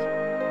journey?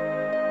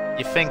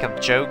 You think I'm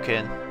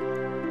joking?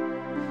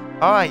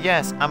 Alright,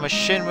 yes, I'm a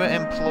Shinra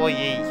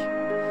employee.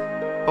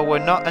 But we're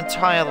not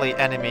entirely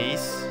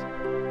enemies.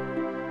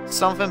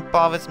 Something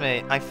bothers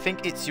me. I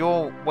think it's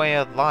your way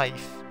of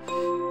life.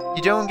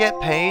 You don't get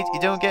paid,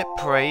 you don't get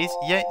praise,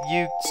 yet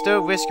you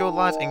still risk your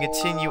lives and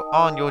continue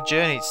on your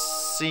journey.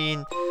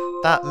 Seeing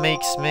that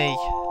makes me...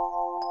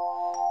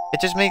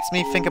 It just makes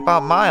me think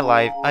about my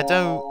life. I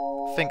don't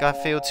think I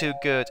feel too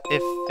good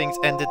if things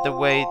ended the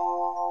way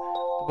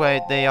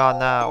they are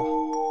now.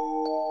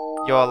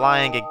 You're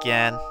lying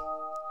again.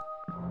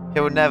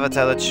 He'll never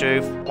tell the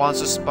truth.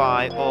 Once a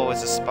spy,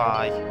 always a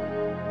spy.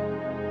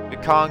 We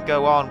can't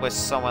go on with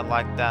someone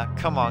like that.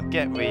 Come on,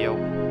 get real.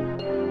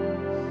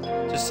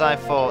 Just I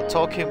thought,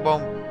 talking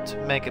won't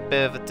make a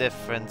bit of a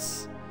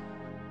difference.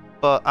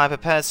 But I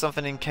prepared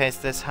something in case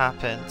this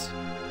happened.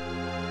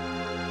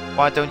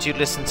 Why don't you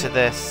listen to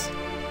this?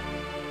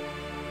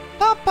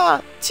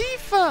 Papa!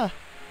 Tifa!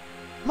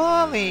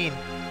 Marlene!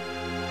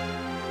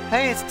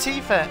 Hey, it's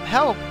Tifa!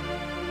 Help!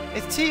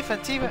 It's Tifa!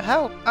 Tifa,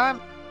 help!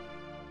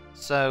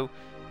 So,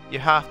 you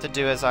have to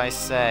do as I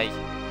say.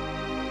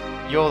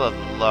 You're the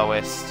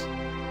lowest.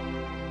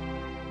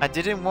 I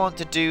didn't want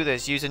to do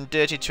this, using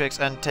dirty tricks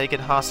and taking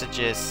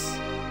hostages.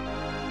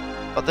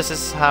 But this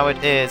is how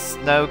it is.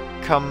 No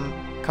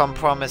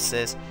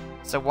compromises.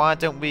 So why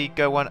don't we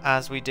go on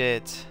as we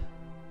did?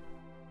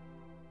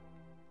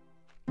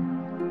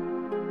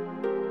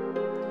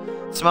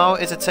 Tomorrow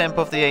is a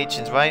temple of the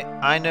ancients, right?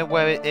 I know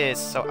where it is,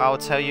 so I'll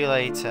tell you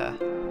later.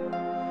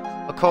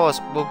 Of course,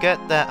 we'll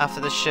get there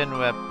after the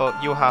Shinra,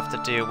 but you'll have to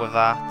deal with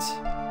that.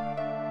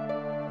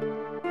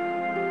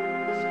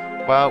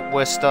 Well,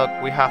 we're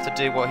stuck. We have to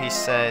do what he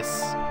says.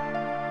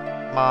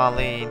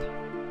 Marlene.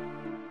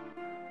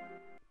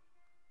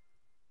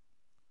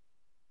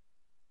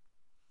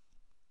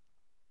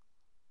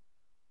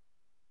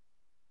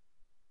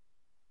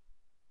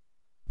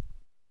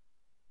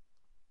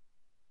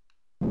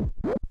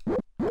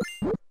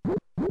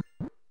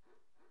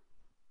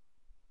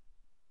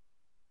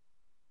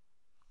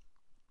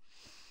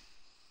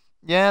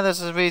 Yeah,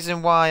 there's a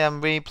reason why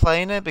I'm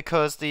replaying it,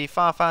 because the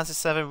Final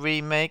Fantasy VII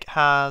Remake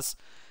has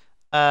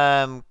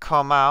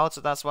come out,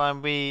 so that's why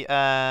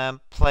I'm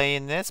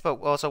playing this.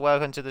 But also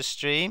welcome to the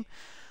stream.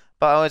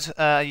 But I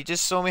was you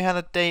just saw me had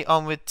a date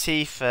on with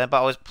Tifa,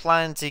 but I was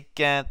planning to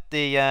get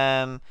the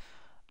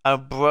a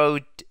bro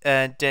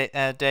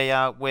day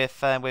out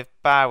with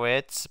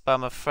Barrett, but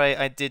I'm afraid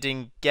I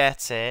didn't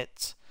get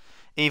it.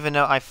 Even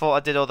though I thought I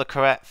did all the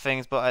correct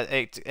things, but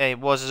it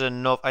wasn't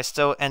enough. I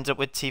still ended up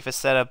with Tifa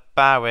instead of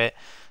Barrett.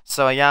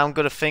 So I am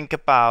going to think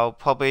about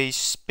probably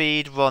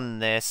speed run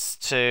this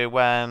to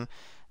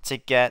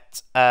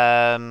get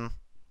Barrett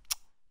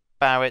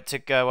to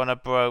go on a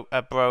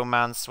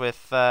bromance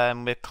with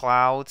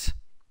Cloud.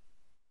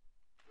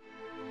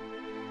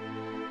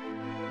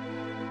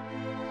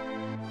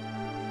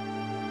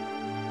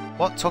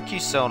 What took you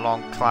so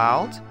long,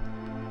 Cloud?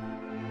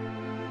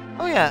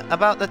 Oh yeah,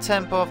 about the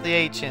Temple of the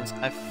Ancients.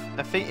 I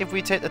think if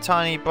we take the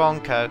tiny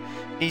Bronco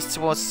east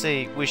towards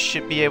sea, we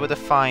should be able to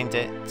find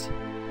it.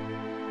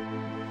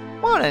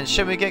 Well then,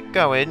 shall we get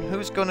going?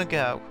 Who's gonna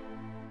go?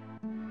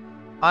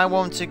 I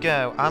want to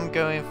go. I'm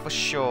going for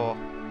sure.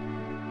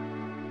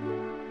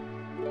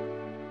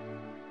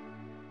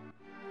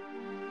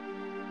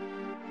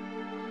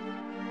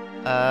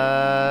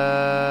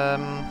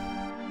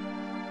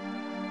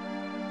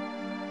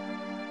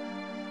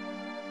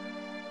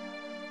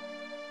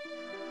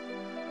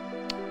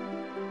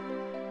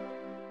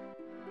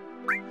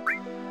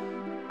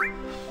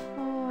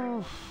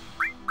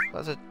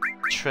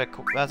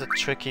 That's a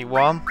tricky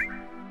one.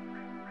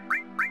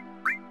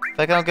 I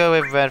think I'll go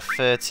with red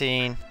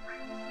 13.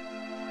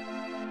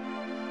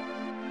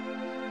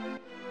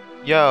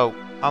 Yo,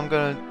 I'm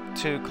going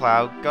to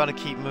Cloud. Gotta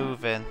keep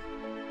moving.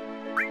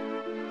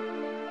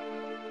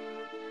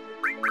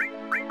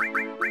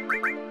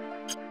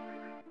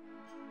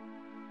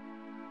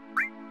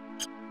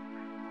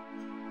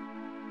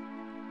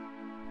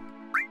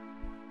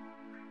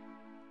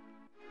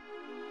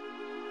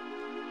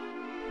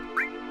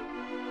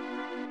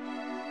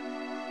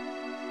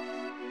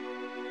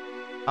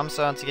 I'm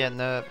starting to get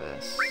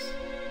nervous.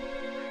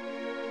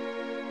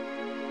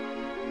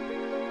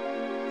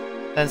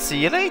 Then see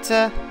you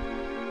later.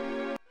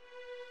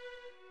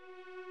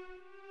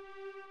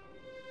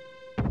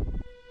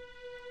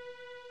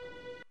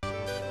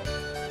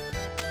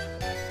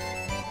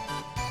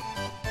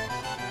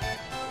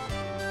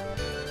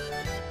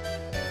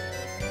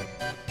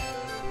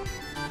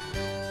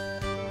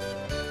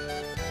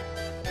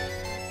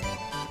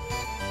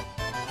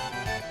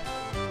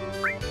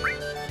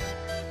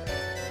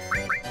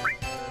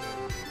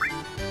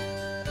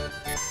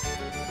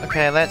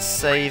 Okay, let's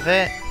save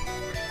it.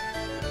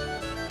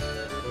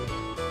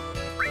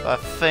 I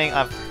think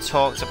I've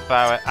talked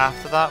about it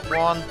after that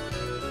one.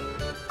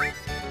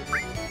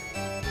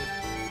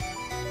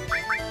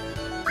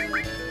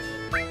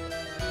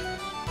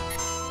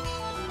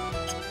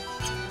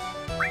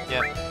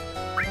 Yep.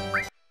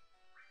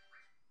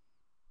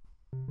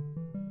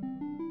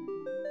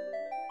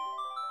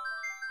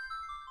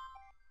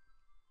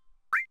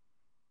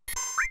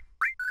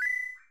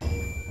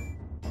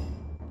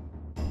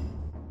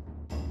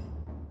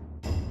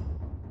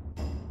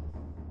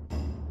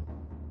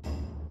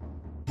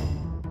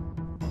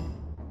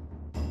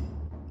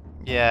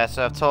 Yeah,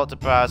 so I've talked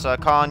about it, so I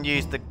can't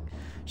use the...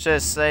 Should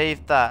have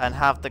saved that and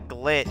have the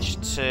glitch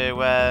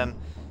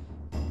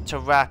to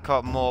rack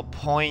up more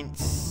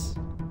points.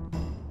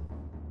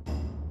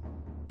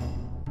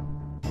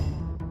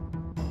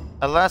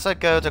 Unless I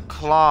go to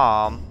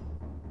Clam.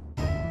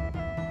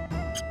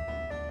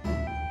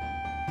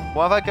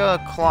 What if I go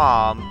to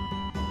Clam?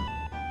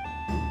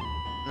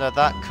 No,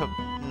 that could...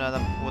 No,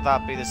 would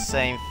that be the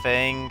same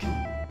thing?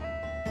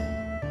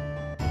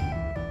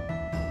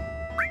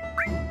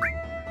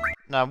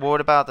 Now,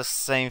 what about the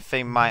same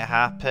thing might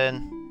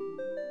happen?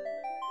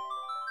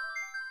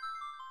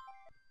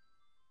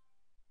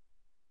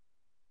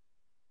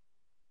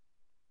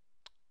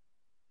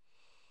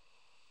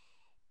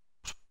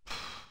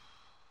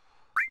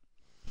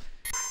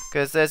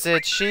 Because there's an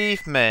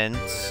achievement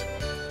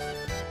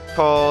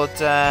called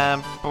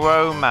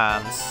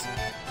Bromance,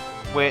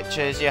 which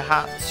is you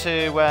have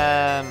to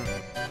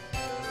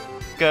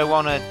go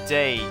on a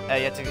date. You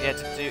have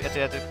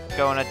to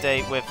go on a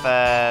date with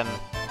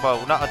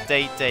well, not a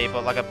date,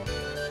 but like a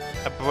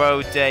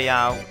bro day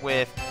out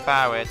with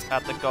Barrett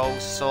at the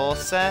gold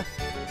saucer.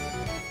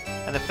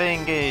 And the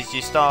thing is,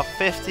 you start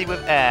 50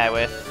 with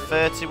Aerith,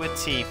 30 with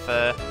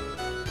Tifa,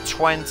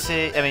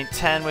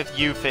 10 with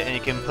Euphit, and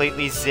you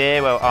completely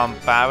zero on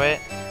Barrett.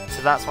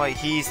 So that's why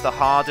he's the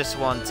hardest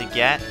one to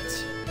get.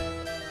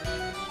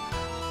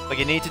 But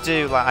you need to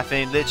do, like, I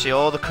think literally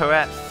all the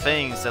correct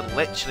things to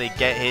literally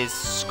get his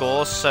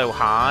score so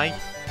high.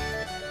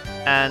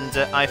 And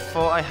I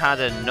thought I had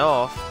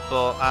enough,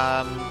 but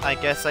I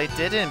guess I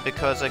didn't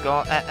because I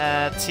got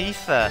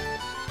Tifa.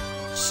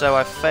 So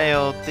I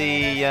failed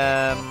the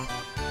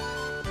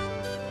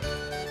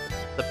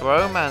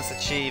bromance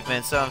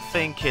achievement. So I'm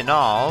thinking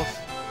of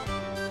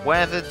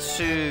whether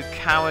to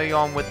carry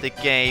on with the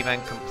game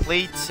and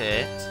complete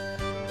it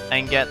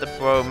and get the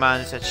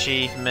bromance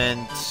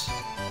achievement,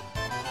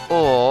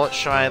 or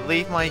should I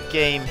leave my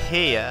game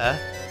here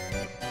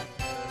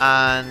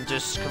and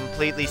just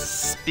completely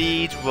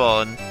speed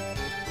run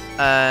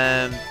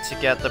to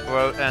get the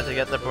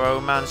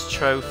bromance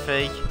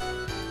trophy.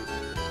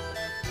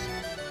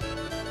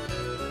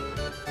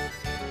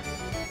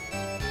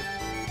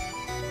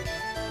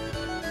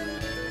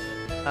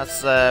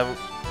 That's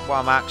what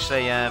I'm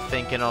actually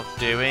thinking of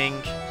doing.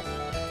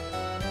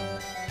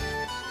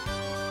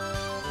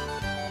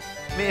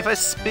 I mean, if I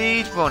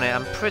speed run it,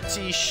 I'm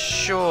pretty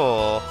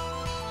sure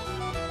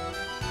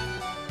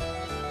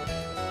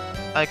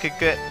I could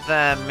get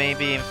there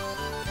maybe in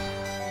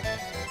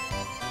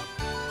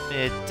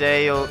a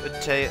day or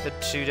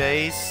 2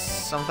 days,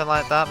 something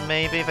like that.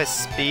 Maybe if I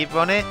speed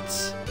run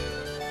it.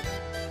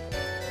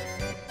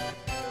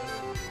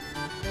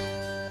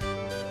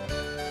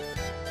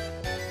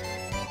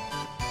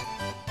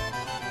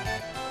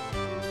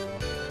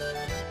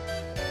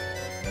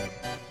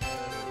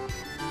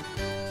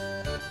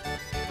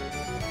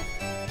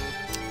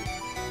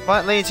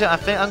 Right, later, I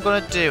think I'm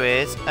going to do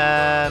is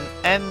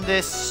end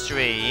this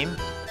stream.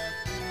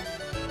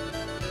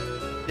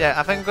 Yeah,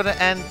 I think I'm going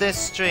to end this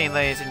stream,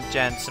 ladies and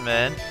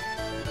gentlemen.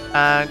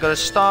 I'm going to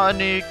start a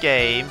new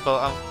game, but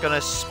I'm going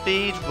to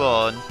speed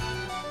run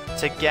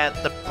to get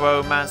the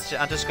bromance.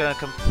 I'm just going to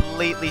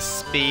completely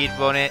speed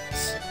run it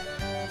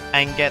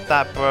and get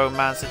that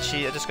bromance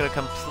achievement. I'm just going to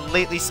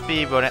completely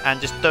speed run it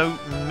and just don't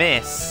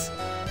miss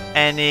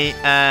any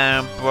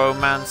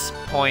bromance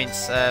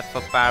points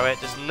for Barrett.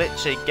 Just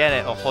literally get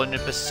it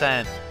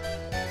 100%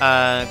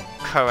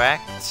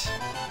 correct.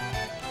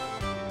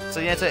 So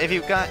yeah, so if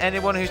you've got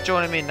anyone who's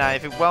joining me now,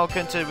 if you're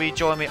welcome to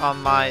rejoin me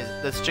on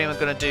the stream I'm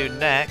going to do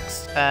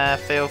next,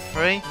 feel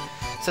free.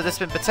 So this has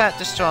been Protect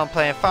Destroy, I'm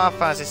playing Final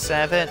Fantasy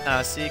VII, and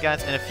I'll see you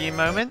guys in a few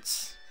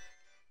moments.